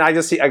 I mean, I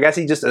guess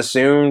he just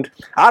assumed,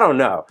 I don't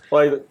know.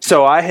 Like,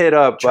 so I hit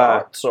up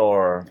charts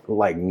or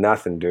like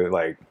nothing, dude.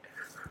 Like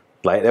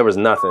there was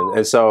nothing.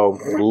 And so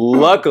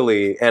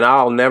luckily, and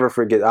I'll never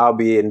forget, I'll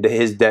be in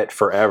his debt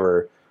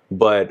forever,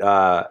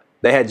 but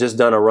they had just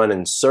done a run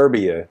in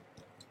Serbia,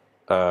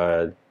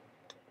 and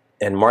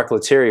Mark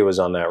Lettieri was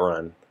on that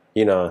run,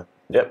 you know.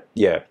 Yep.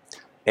 Yeah.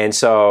 And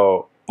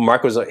so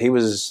Mark was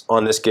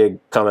on this gig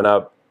coming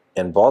up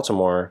in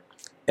Baltimore,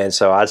 and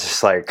so I was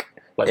just like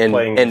playing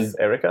with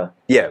Erykah?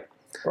 Yeah.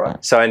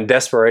 Right. So in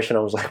desperation, I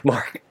was like,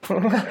 Mark,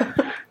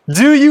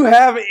 do you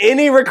have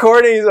any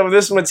recordings of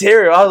this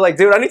material? I was like,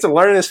 dude, I need to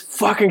learn this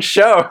fucking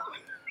show.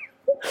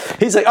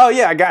 He's like, oh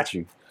yeah, I got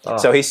you. Oh.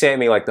 So he sent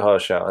me like the whole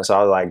show. And so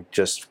I was like,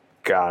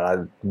 God,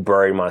 I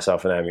buried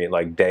myself in that meat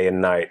like day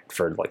and night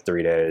for like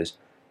 3 days.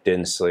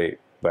 Didn't sleep,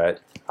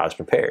 but I was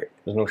prepared.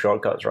 There's no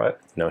shortcuts, right?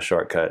 No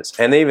shortcuts.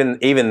 And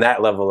even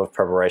that level of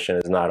preparation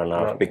is not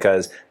enough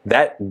because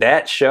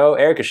that show,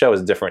 Erykah's show,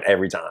 is different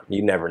every time.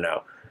 You never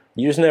know.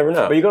 You just never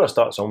know. But you got to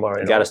start somewhere.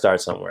 You got to start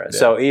somewhere.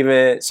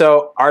 Yeah.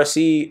 So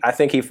RC, I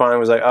think he finally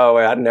was like, oh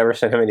wait, I'd never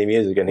sent him any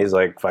music, and he's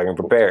like fucking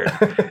prepared.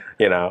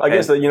 You know. I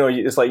guess that, you know,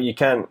 it's like you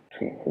can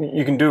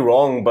do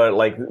wrong, but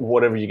like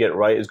whatever you get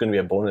right is going to be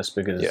a bonus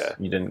because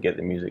you didn't get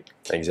the music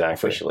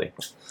officially.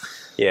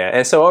 Yeah,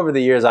 and so over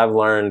the years I've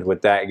learned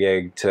with that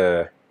gig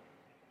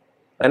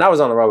and I was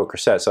on the road with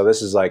Chrisette, so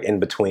this is like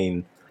in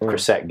between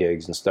Chrisette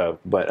gigs and stuff,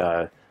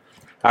 but.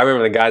 I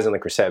remember the guys in the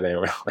Chrisette band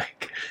were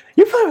like,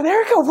 "You play with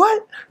Erykah?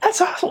 What? That's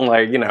awesome!"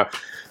 Like, you know,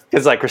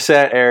 it's like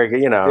Chrisette,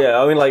 Erykah, you know.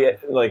 Yeah, I mean, like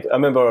I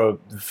remember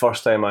the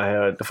first time I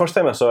saw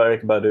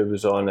Erykah Badu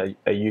was on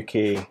a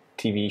UK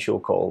TV show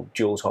called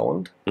Jules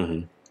Holland,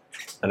 and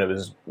it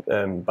was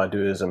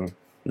Baduism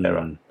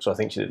era. So I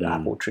think she did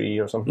Apple Tree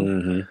or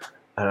something,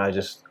 and I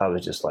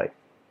was just like,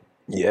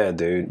 yeah,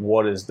 dude,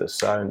 what is the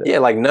sound? Yeah,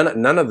 like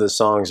none of the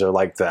songs are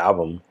like the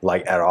album,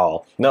 like at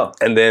all. No,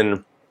 and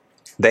then.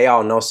 They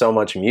all know so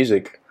much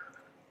music,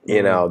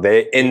 you know.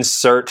 They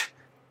insert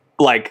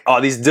like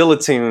all these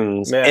Dilla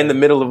tunes in the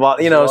middle of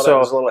all, you know. So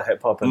there's a lot of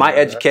hip hop. My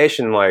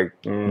education like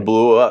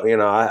blew up, you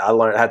know. I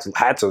learned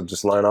had to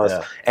just learn all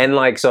this, and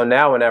like so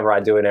now whenever I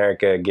do an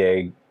Erykah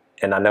gig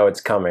and I know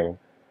it's coming,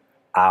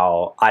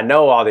 I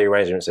know all the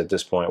arrangements at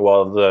this point.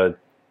 Well,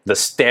 the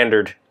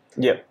standard.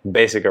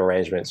 Basic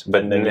arrangements,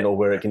 but then you know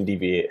where it can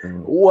deviate.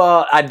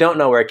 Well, I don't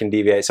know where it can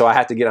deviate, so I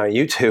have to get on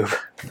YouTube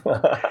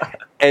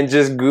and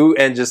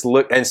just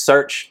look and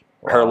search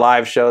her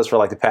live shows for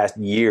like the past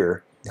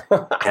year,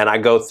 and I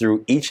go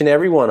through each and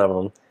every one of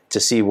them to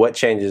see what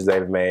changes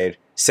they've made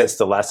since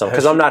the last time.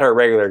 Because I'm not her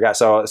regular guy,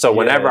 so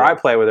whenever I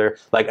play with her,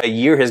 like a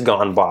year has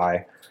gone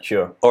by,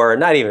 or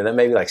not even that,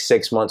 maybe like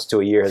 6 months to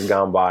a year has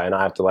gone by, and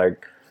I have to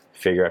like.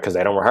 Figure out because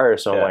they don't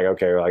rehearse, so I'm like,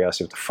 okay, well, I gotta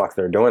see what the fuck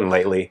they're doing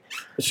lately.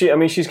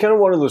 She's kind of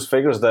one of those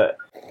figures that,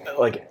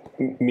 like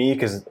me,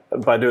 because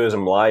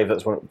Baduism Live,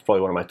 that's probably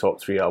one of my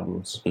top 3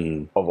 albums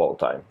of all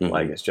time.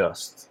 Like it's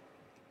just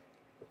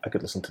I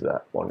could listen to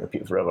that on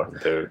repeat forever.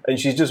 Dude. And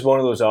she's just one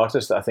of those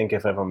artists that I think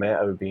if ever met,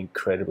 I would be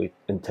incredibly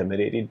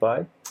intimidated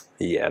by.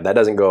 Yeah, that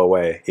doesn't go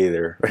away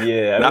either.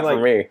 Yeah, Not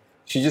for me.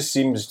 She just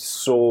seems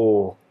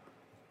so.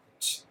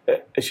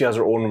 She has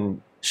her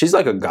own. She's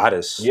like a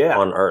goddess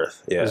on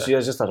Earth. Yeah, she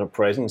just has a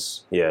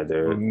presence. Yeah,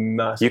 dude.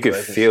 Massive you could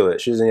presence. feel it.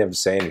 She doesn't even have to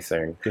say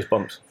anything.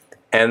 Goosebumps.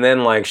 And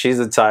then, like, she's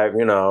the type,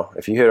 you know,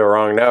 if you hit a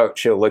wrong note,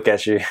 she'll look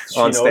at you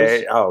on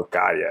stage. Oh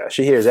God, yeah.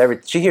 She hears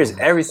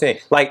everything.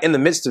 Like in the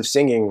midst of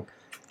singing,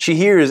 she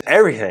hears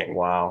everything.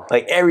 Wow.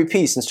 Like every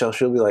piece, and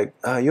she'll be like,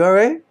 "You all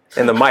right?"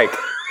 In the mic,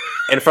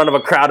 in front of a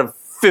crowd of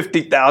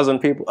 50,000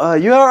 people.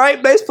 You all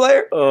right, bass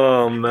player?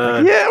 Oh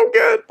man. Yeah, I'm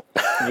good.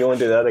 You want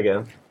to do that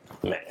again?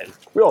 Man,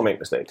 we all make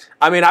mistakes.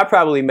 I mean, I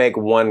probably make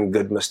one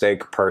good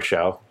mistake per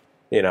show,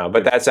 you know,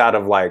 but that's out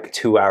of like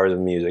 2 hours of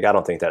music. I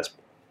don't think that's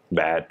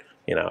bad,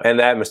 you know. And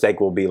that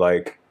mistake will be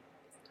like,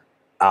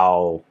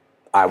 I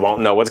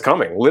won't know what's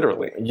coming,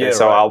 literally. Yeah. And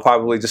so I'll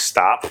probably just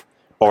stop,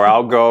 or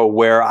I'll go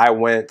where I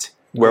went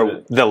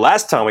the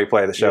last time we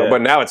played the show,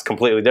 but now it's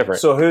completely different.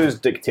 So who's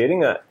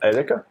dictating it,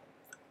 Erica?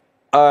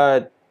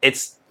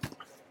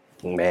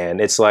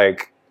 It's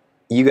like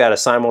you got to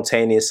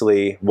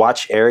simultaneously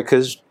watch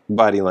Erica's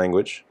body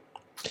language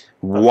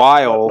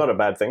while not a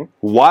bad thing.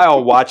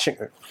 While watching.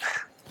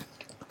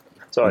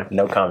 Sorry,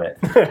 no comment.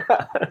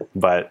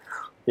 But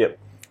yep,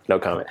 no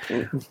comment.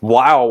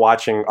 While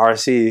watching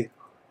RC,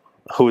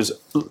 who's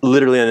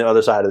literally on the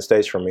other side of the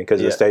stage from me because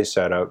of the stage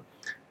setup,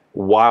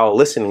 while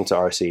listening to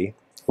RC,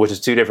 which is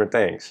two different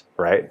things,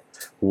 right?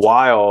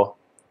 While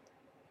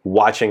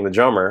watching the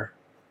drummer,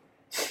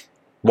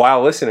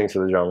 while listening to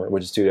the drummer,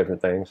 which is two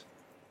different things.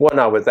 Well,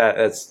 no, but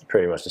that's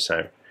pretty much the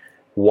same.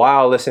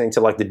 While listening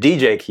to like the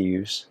DJ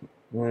cues.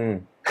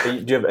 Do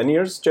you have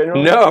in-ears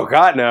generally? No,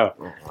 God, no.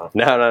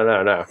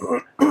 No.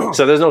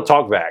 So there's no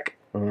talk back.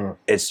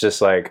 It's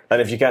just like...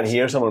 And if you can't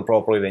hear someone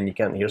properly, then you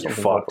can't hear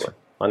something properly.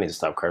 I need to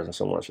stop cursing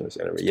so much in this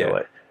interview.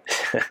 Yeah.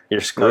 You're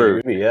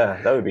screwed. No,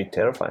 that would be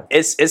terrifying.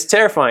 It's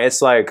terrifying.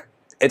 It's like,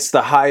 it's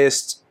the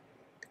highest,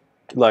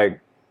 like,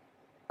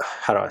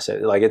 how do I say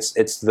it? Like,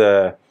 it's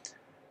the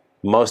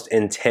most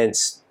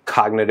intense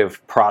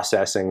cognitive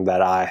processing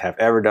that I have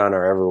ever done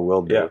or ever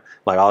will do.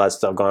 Like all that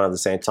stuff going on at the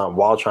same time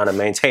while trying to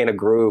maintain a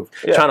groove,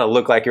 trying to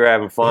look like you're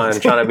having fun,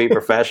 trying to be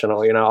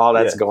professional, you know, all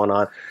that's going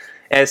on.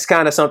 And it's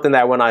kind of something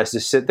that when I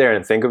just sit there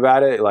and think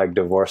about it, like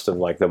divorced of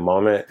like the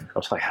moment, I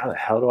was like, how the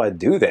hell do I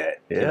do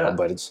that? You know,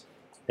 but it's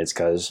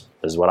because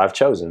this is what I've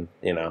chosen,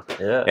 you know?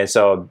 And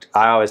so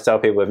I always tell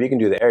people, if you can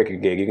do the Erica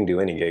gig, you can do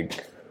any gig,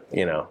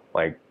 you know,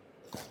 like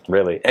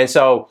really. And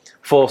so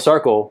full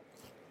circle,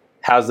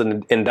 how's the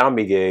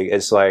Ndambi gig?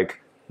 It's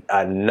like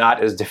a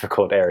not as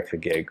difficult Erica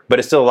gig, but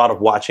it's still a lot of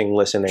watching,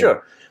 listening.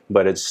 Sure.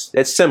 But it's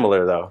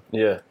similar though.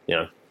 Yeah.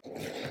 Yeah.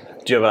 Do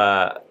you have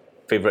a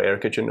favorite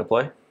Erica tune to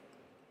play?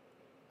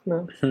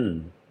 No.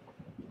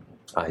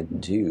 I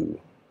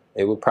do.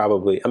 It would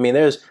probably. I mean,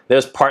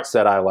 there's parts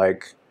that I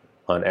like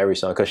on every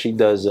song because she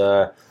does.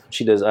 So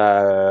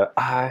that.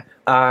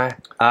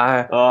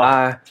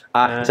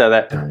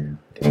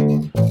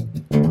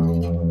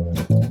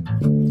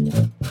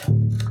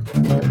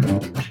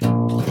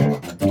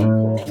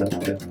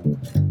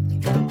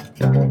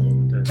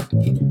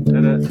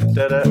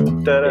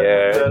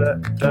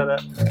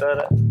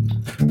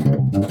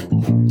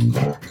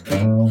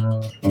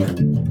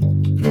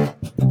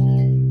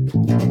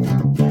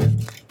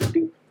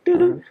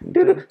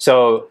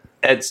 So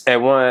it's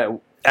at one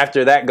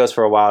after that goes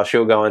for a while.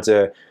 We'll go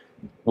into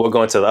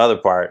the other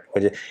part,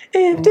 which is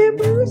you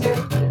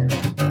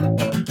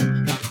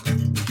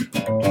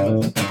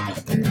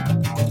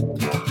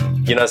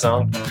know the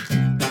song.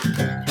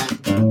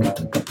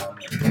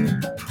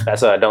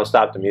 That's Don't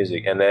Stop the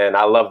Music. And then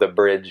I love the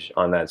bridge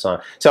on that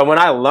song. So when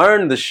I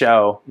learned the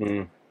show...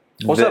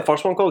 What's that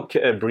first one called?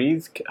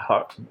 Breathe?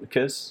 Heart,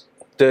 Kiss?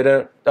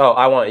 Oh,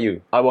 I Want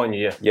You. I Want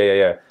You,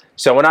 Yeah.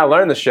 So when I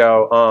learned the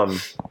show,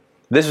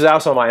 this was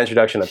also my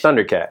introduction to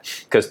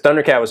Thundercat. Because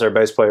Thundercat was our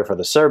bass player for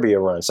the Serbia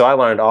run. So I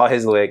learned all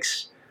his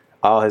licks.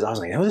 I was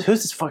like, who's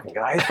this fucking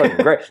guy? He's fucking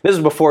great. This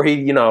is before he,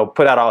 you know,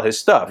 put out all his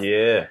stuff.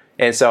 Yeah.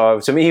 And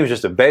so to me, he was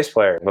just a bass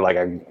player, but like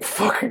a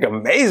fucking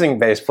amazing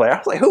bass player. I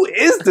was like, who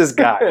is this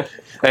guy?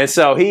 And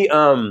so he,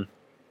 so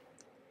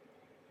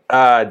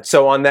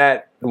on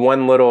that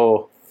one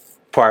little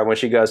part when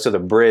she goes to the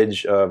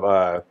bridge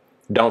of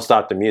Don't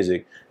Stop the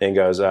Music and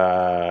goes,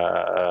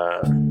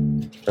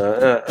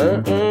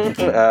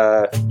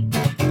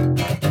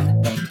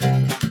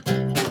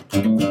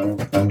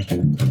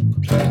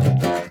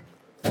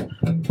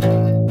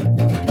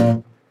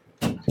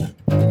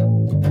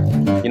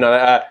 you know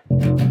that.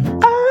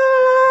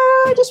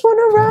 I just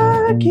wanna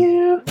rock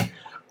you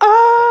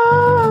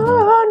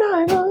all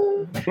night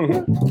long.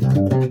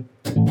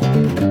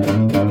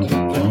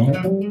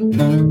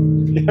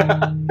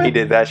 He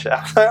did that shit.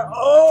 I was like,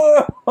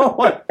 oh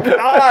my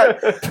God.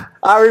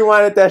 I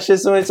rewinded that shit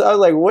so much. I was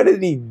like, what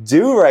did he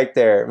do right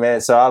there?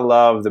 Man, so I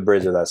love the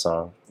bridge of that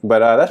song. But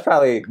that's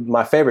probably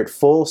my favorite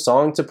full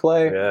song to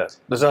play. Yeah.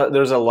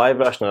 There's a live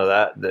version of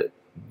that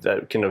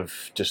kind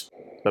of just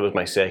that was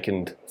my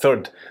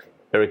third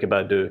Erykah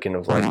Badu kind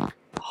of like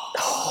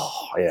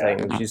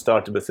thing. She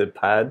started with the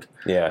pad,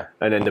 and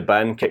then the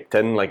band kicked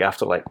in like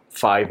after like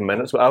 5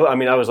 minutes. I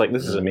mean, I was like,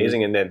 this is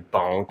amazing, and then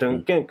bong,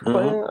 and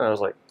I was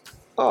like,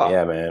 oh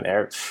yeah, man,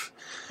 her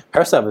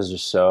stuff is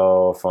just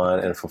so fun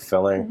and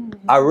fulfilling.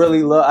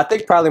 I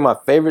think probably my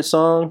favorite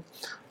song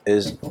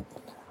is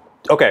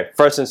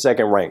first and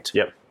second ranked.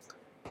 Yep.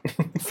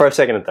 First,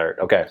 second, and third.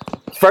 Okay.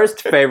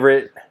 First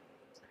favorite.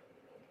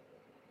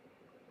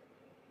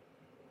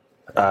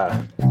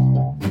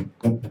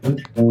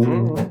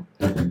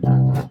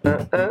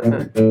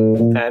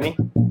 Annie?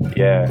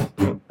 Yeah.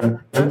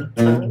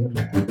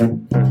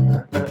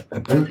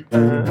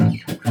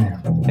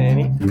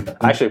 Annie?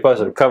 I actually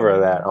posted a cover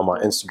of that on my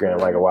Instagram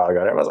like a while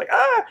ago. And everyone was like,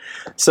 ah!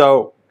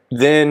 So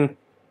then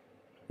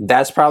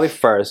that's probably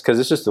first because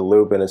it's just a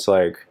loop and it's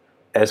like,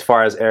 as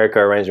far as Erykah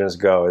arrangements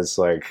go, it's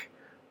like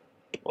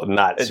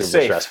not it's super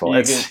safe. stressful.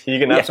 You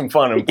can have some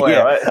fun and play,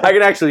 right? I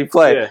can actually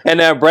play. Yeah. And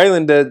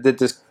Braylon did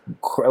this,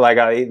 like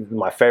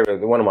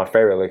one of my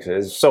favorite licks.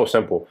 It's so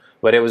simple,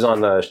 but it was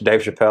on the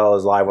Dave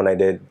Chappelle's live when they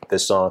did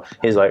this song.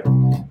 He's like,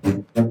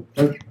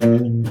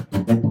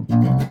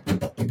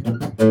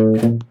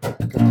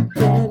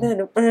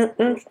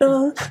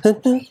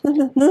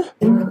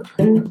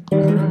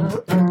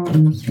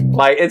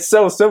 like it's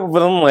so simple,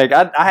 but I'm like,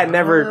 I had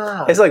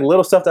never. It's like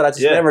little stuff that I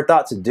just never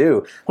thought to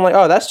do. I'm like,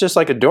 oh, that's just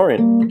like a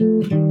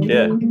Dorian.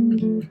 Yeah,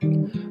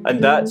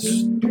 and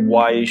that's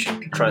why you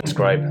should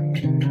transcribe.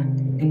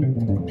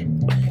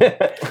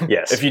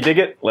 Yes. If you dig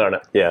it, learn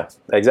it. Yeah,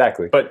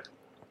 exactly. But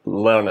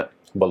learn it.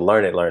 But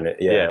learn it.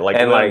 Yeah. Yeah, like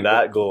and learn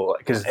like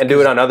that, and do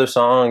it on other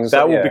songs.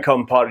 That will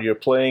become part of your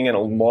playing, and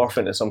it'll morph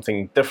into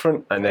something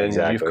different, and then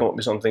you've come up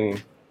with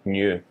something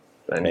new.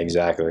 And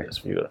exactly.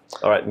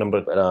 All right,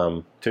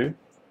 number two.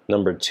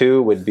 Number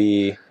two would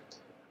be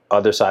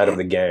 "Other Side of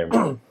the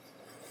Game."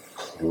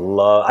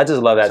 I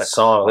just love that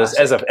song.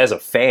 As a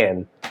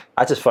fan,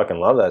 I just fucking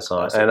love that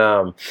song. Classic.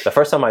 And the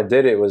first time I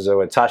did it was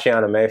with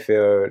Tashiana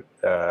Mayfield,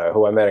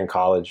 who I met in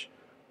college.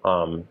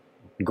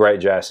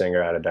 Great jazz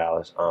singer out of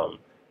Dallas.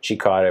 She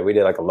caught it. We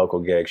did like a local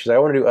gig. She's like, I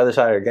want to do Other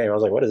Side of the Game. I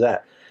was like, what is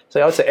that? She's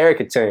like, oh, it's an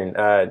Erykah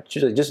tune.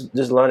 She's like, just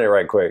learn it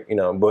right quick, you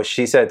know. But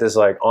she said this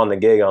like on the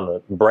gig on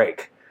the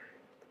break,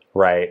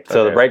 right?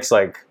 So the break's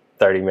like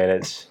 30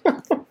 minutes.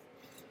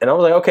 And I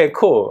was like, okay,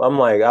 cool. I'm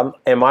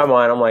in my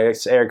mind, I'm like,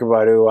 it's Erykah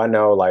Badu. I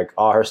know like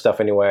all her stuff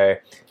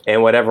anyway.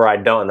 And whatever I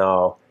don't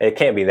know, it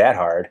can't be that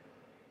hard.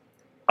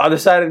 Other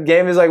Side of the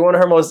Game is like one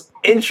of her most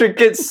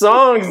intricate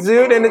songs,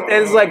 dude. And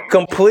it's like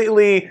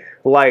completely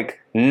like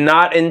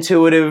not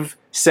intuitive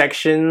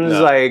sections.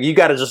 No. Like you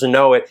got to just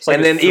know it. Like,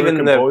 and then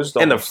even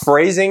the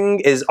phrasing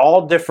is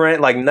all different.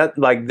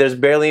 Like there's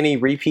barely any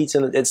repeats,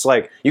 and it's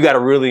like you got to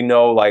really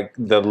know like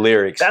the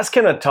lyrics. That's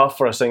kind of tough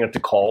for a singer to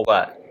call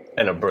that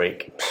in a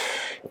break.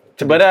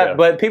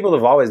 But people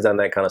have always done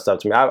that kind of stuff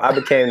to me. I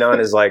became known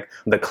as like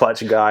the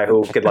clutch guy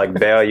who could like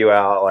bail you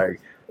out,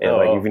 like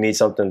like if you need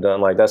something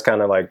done. Like that's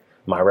kind of like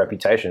my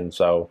reputation.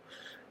 So,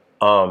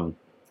 and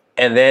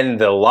then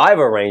the live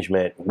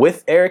arrangement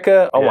with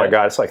Erykah, oh my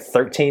God, it's like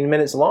 13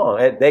 minutes long.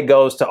 It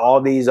goes to all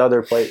these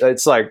other places.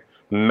 It's like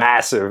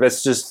massive.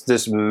 It's just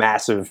this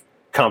massive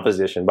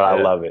composition, but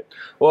I love it.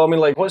 Well, I mean,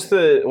 like, what's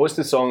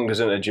the song that's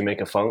in a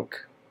Jamaica Funk?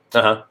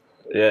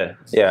 Yeah.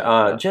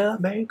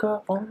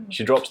 Jamaica Funk.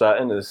 She drops that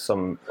in as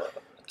some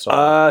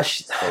song.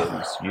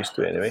 Used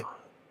to it anyway.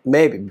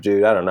 Maybe,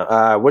 dude. I don't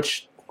know.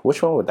 Which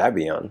one would that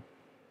be on?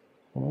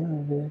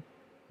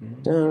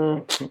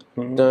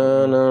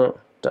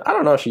 I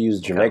don't know if she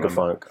used Jamaica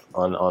Funk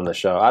on the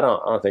show. I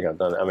don't think I've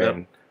done it. I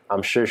mean,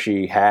 I'm sure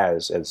she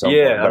has at some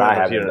point, but I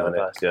haven't done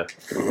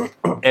it.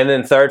 And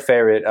then third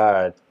favorite,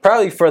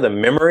 probably for the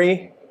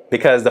memory,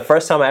 because the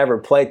first time I ever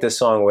played this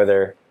song with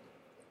her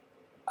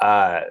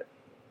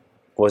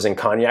was in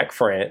Cognac,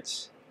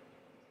 France,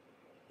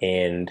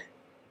 and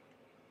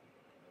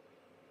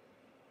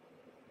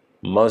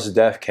Mos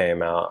Def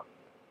came out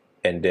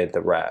and did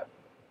the rap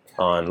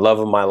on Love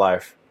of My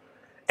Life.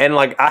 And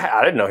like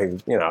I didn't know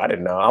I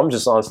didn't know. I'm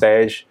just on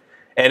stage,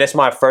 and it's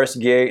my first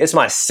gig. It's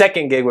my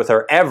second gig with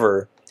her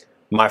ever.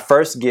 My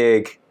first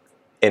gig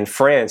in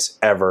France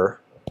ever,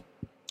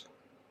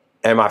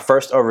 and my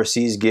first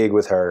overseas gig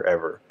with her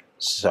ever.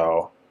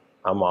 So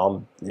I'm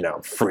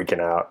freaking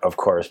out, of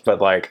course.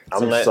 But like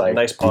I'm just like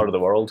nice part of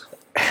the world.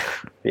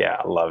 Yeah,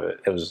 I love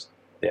it. It was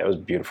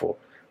beautiful.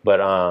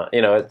 But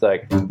it's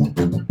like.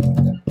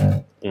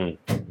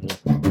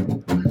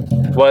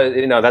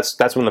 Well,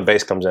 that's when the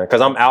bass comes in,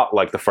 because I'm out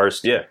like the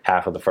first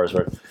half of the first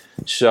verse.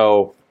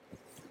 So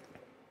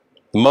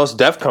Mos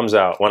Def comes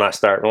out when I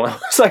start. And I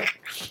was like,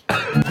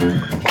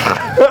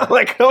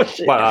 like, oh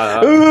shit.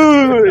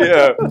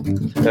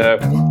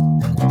 Yeah.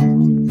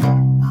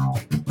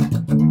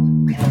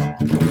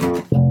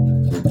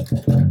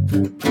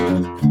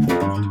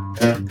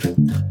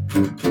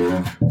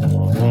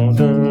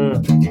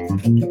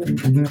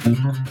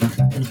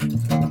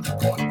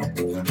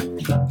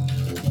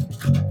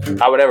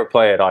 I would never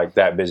play it like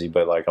that busy,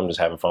 but like I'm just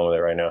having fun with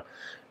it right now.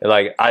 And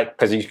like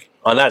because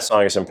on that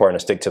song, it's important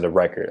to stick to the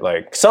record.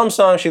 Like some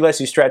songs, she lets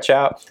you stretch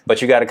out,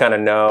 but you got to kind of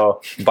know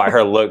by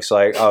her looks,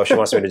 like, oh, she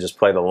wants me to just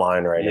play the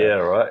line right now. Yeah,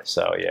 right.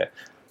 So yeah.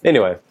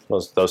 Anyway,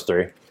 those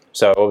three.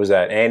 So what was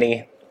that?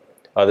 Annie,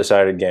 Other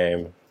Side of the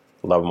Game,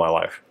 Love of My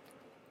Life.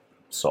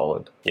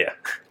 Solid. Yeah.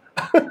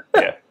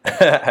 Yeah.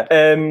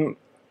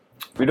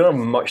 We don't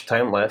have much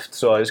time left,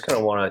 so I just kind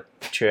of want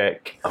to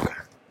check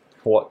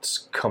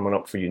what's coming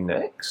up for you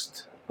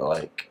next.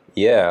 Like,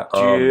 Yeah.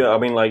 do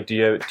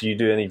you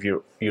do any of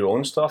your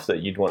own stuff that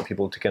you'd want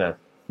people to kind of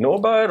know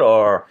about,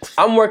 or?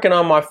 I'm working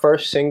on my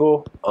first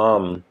single.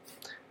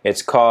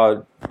 It's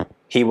called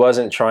 "He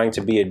Wasn't Trying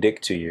to Be a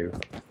Dick to You,"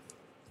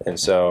 and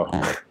so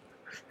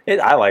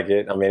I like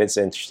it. I mean, it's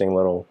an interesting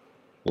little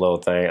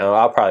thing.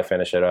 I'll probably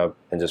finish it up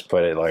and just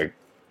put it like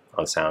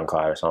on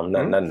SoundCloud or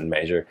something. Nothing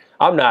major.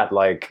 I'm not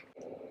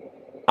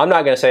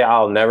gonna say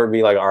I'll never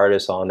be like an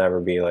artist. I'll never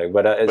be like,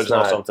 but it's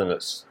not something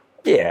that's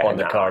on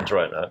the cards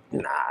right now.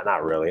 Nah,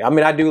 not really. I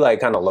mean, I do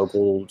like kind of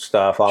local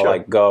stuff.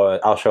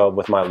 I'll show up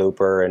with my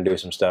looper and do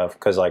some stuff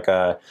because like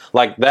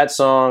that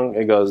song.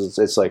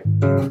 It's like,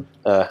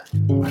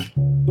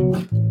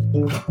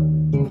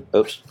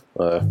 oops.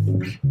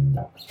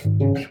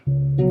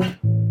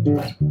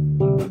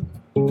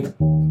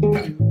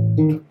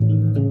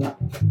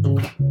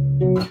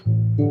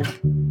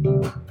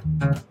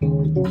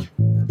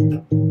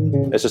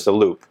 It's just a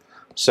loop.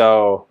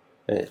 So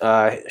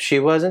he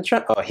wasn't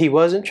trying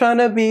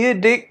to be a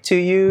dick to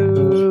you.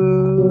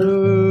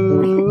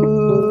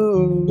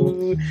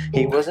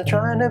 He wasn't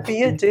trying to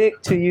be a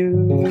dick to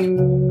you.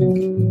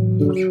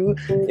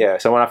 Yeah.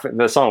 So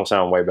the song will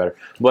sound way better.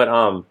 But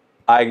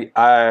I've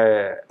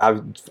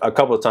a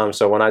couple of times.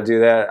 So when I do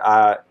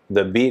that,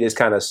 the beat is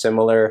kind of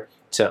similar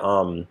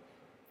to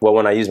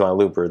when I use my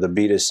looper, the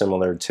beat is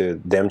similar to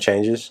them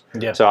changes.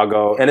 Yeah. So I'll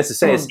go, and it's the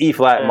same. It's E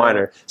flat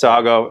minor. So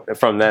I'll go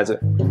from that to.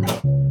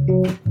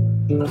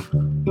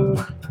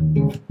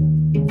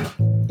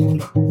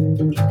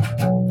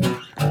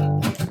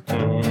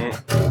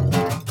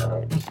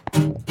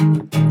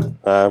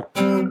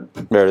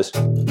 There it is.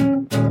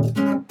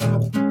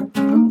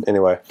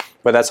 Anyway,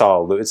 but that's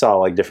all. It's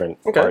all like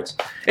different parts.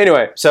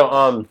 Anyway,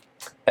 so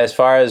as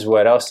far as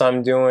what else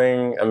I'm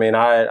doing, I mean,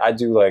 I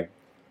do like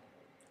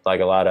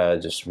a lot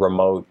of just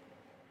remote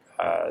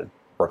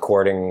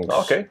recordings.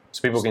 Okay,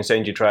 so people can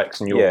send you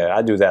tracks, and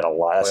I do that a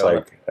lot. That's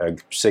like a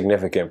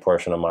significant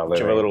portion of my living.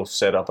 Do you have a little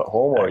setup at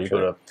home, or you go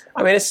to?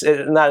 I mean, it's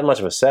not much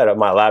of a setup.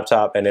 My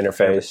laptop and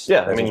interface.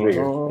 Yeah, I mean,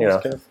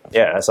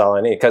 that's all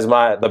I need because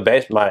my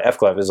F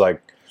clef is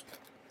like.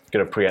 Get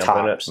a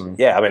preamp in it.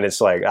 Yeah, I mean,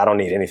 it's like I don't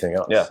need anything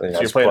else. Yeah, so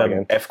you're playing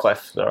an F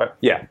clef, is that right?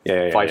 Yeah.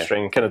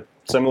 5-string, kind of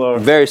similar.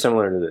 Very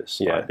similar to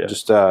this. Yeah, right,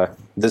 just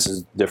this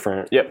is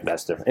different. Yep,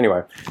 that's different.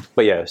 Anyway,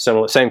 but yeah,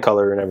 similar, same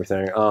color and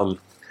everything.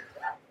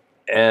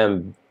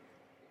 And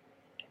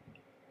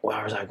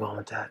where was I going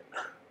with that?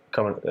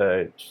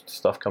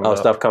 Stuff coming up.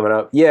 Stuff coming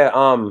up. Yeah.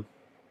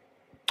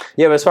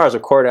 Yeah, but as far as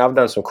recording, I've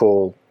done some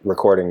cool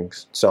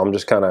recordings, so I'm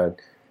just kind of.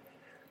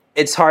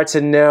 It's hard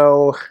to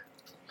know.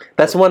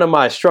 That's one of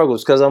my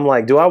struggles because I'm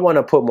like, do I want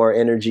to put more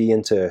energy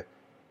into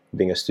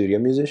being a studio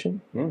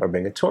musician or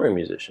being a touring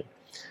musician?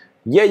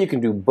 Yeah, you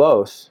can do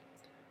both,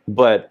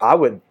 but I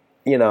would,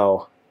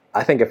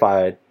 I think if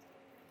I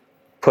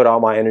put all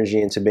my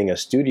energy into being a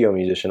studio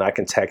musician, I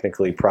can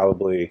technically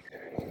probably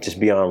just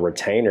be on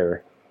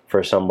retainer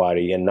for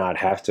somebody and not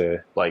have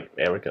to. Like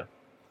Erica.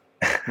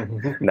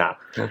 Nah,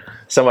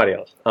 somebody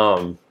else.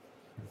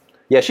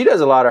 Yeah, she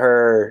does a lot of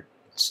her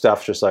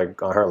stuff just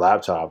like on her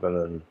laptop, and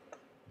then.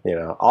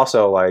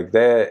 Also like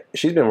that,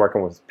 she's been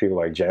working with people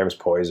like James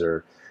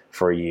Poyser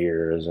for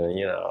years, and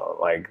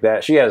like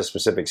that. She has a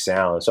specific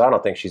sound, so I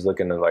don't think she's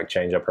looking to like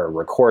change up her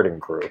recording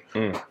crew.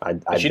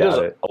 She does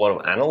a lot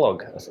of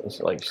analog.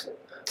 Like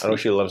I know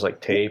she loves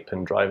like tape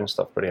and driving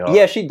stuff pretty hard.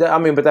 Yeah, she does. I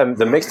mean, but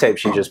the mixtape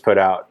she just put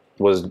out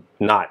was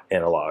not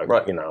analog.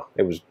 Right.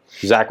 It was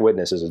Zach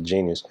Witness is a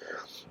genius.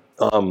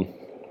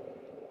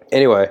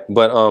 Anyway,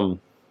 but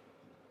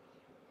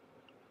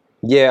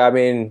yeah, I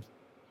mean,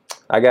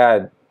 I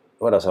got.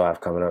 What else do I have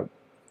coming up?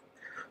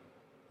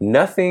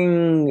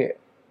 Nothing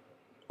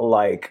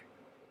like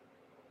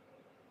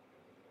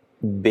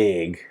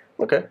big.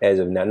 Okay. As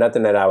of now,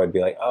 nothing that I would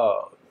be like,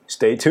 oh,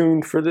 stay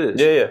tuned for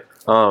this. Yeah.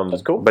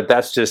 That's cool. But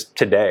that's just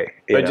today.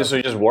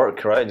 Just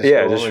work, right?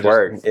 Just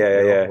work.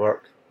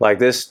 Work. Like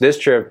this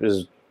trip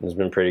has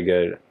been pretty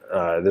good.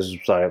 This is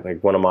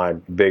like one of my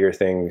bigger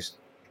things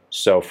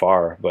so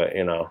far. But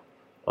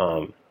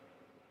all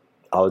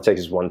it takes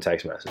is one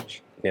text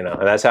message. And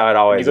that's how it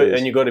always is.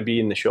 And you got to be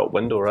in the shop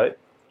window, right?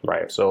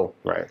 Right. So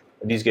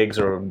these gigs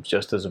are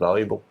just as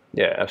valuable.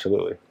 Yeah,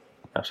 absolutely.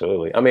 I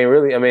mean,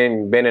 really,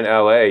 being in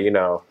LA,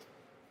 you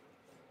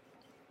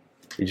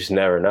just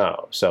never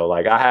know. So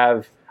like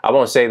I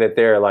won't say that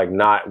they're like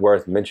not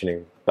worth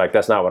mentioning. Like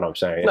that's not what I'm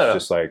saying. It's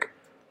just like,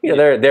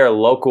 they're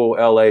local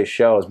LA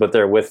shows, but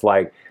they're with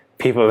like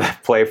people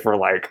that play for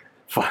like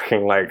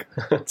fucking like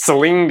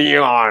Celine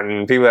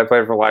Dion, people that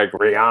play for like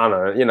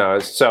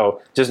Rihanna,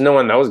 so just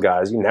knowing those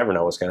guys, you never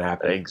know what's going to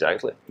happen.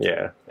 Exactly.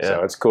 Yeah.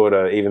 So it's cool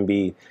to even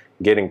be,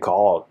 getting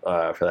called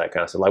for that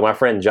kind of stuff. Like my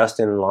friend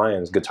Justin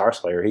Lyons, guitar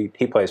player,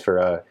 he plays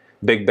for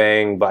Big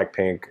Bang,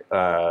 Blackpink.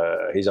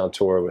 He's on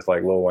tour with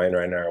like Lil Wayne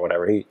right now or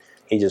whatever. He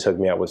just hooked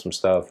me up with some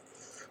stuff.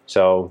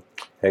 So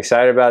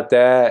excited about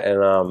that.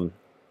 And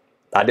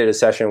I did a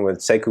session with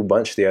Sekou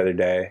Bunch the other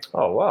day.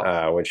 Oh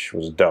wow, which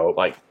was dope.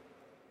 like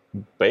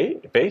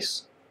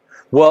bass.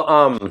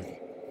 Well,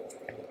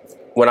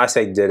 when I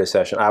say did a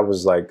session, I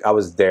was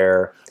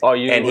there. Oh,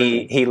 you and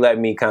he let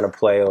me kind of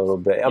play a little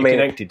bit. I mean,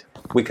 connected.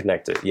 We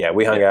connected. Yeah,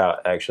 we hung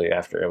out actually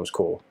after. It was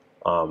cool.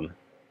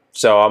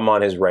 So I'm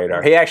on his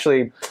radar.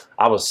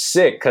 I was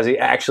sick because he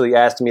actually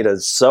asked me to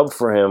sub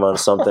for him on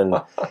something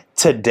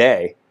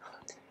today.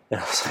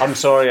 I'm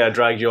sorry I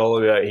dragged you all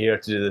the way out here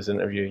to do this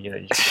interview. You know,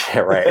 Yeah,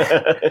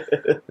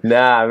 right.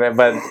 Nah, man,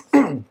 but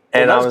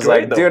and I was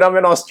great, like, though. dude, I'm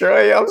in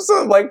Australia. I'm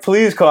so like,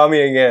 please call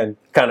me again,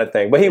 kind of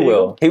thing. But he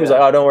will. He was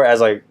like, oh, don't worry. I was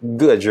like,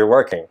 good, you're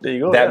working. There you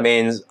go. That yeah.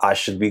 means I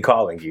should be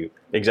calling you.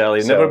 Exactly.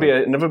 So-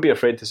 Never be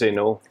afraid to say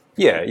no.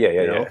 Yeah,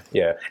 know?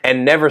 yeah.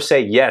 And never say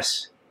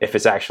yes if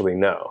it's actually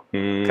no,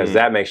 because Mm.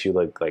 that makes you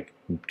look like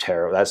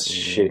terrible. That's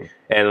shit.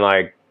 And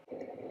like,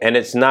 and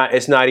it's not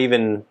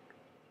even.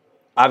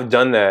 I've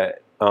done that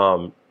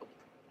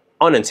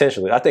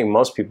unintentionally. I think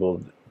most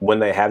people, when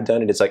they have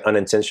done it, it's like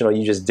unintentional.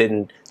 You just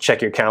didn't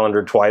check your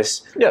calendar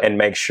twice and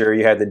make sure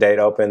you had the date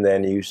open.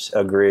 Then you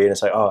agree, and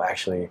it's like, oh,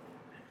 actually,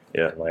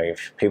 Yeah. like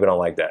people don't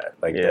like that.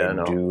 Like Yeah, they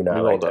no. do not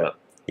We've like all done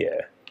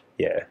that.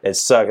 Yeah, it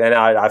sucks. And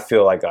I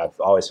feel like I've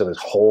always feel this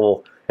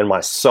hole in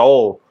my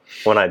soul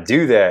when I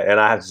do that, and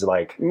I have to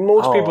like.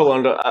 Most people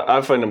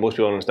I've found that most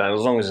people understand as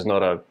long as it's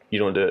not you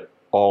don't do it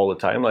all the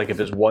time. Like if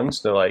it's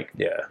once, they're like,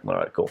 Yeah. all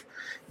right, cool.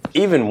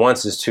 Even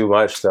once is too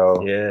much,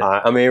 though. Yeah.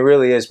 I mean, it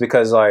really is,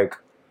 because like,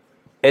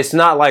 it's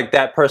not like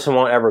that person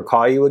won't ever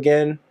call you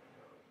again,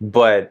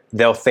 but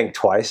they'll think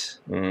twice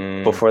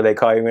before they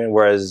call you in,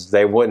 whereas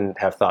they wouldn't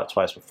have thought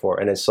twice before.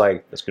 And it's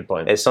like, That's a good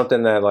point. it's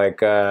something that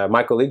like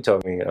Michael League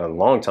told me a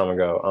long time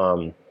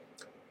ago.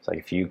 It's like,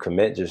 if you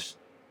commit, just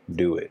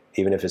do it,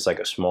 even if it's like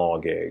a small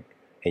gig,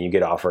 and you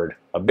get offered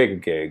a bigger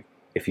gig.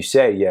 If you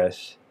say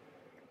yes,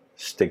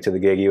 stick to the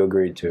gig you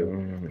agreed to,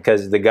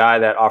 because the guy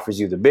that offers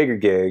you the bigger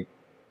gig,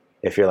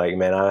 if you're like,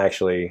 man, I'm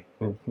actually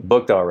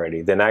booked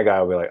already, then that guy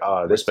will be like,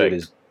 oh, this dude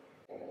is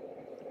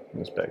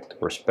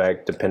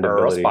respect,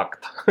 dependability,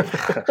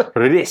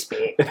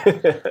 respect.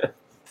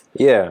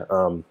 Yeah.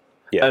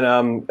 Yeah.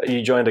 And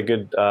you joined a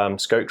good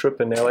scout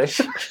trip in LA.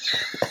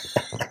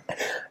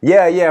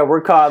 Yeah.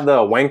 We're called the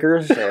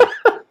Wankers.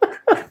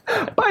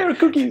 Buy our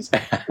cookies.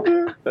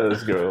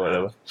 That's good,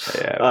 whatever.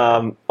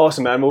 Yeah.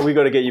 Awesome, man. Well, we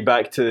got to get you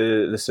back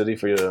to the city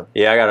for your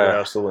Yeah. I gotta.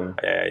 rehearsal and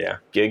Yeah.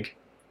 gig.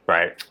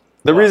 Right.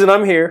 The reason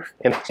I'm here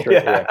in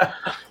Australia.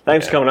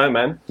 Thanks for coming out,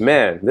 man.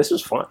 Man, this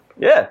was fun.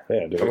 Yeah.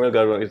 Yeah, dude. I'm real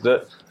glad we get to do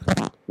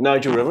it.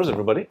 Nigel Rivers,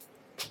 everybody.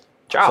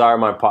 Ciao. Sorry,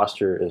 my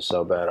posture is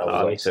so bad. I was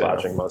me like too.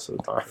 slouching most of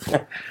the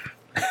time.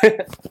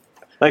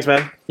 Thanks,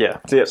 man. Yeah,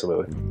 See ya.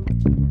 absolutely.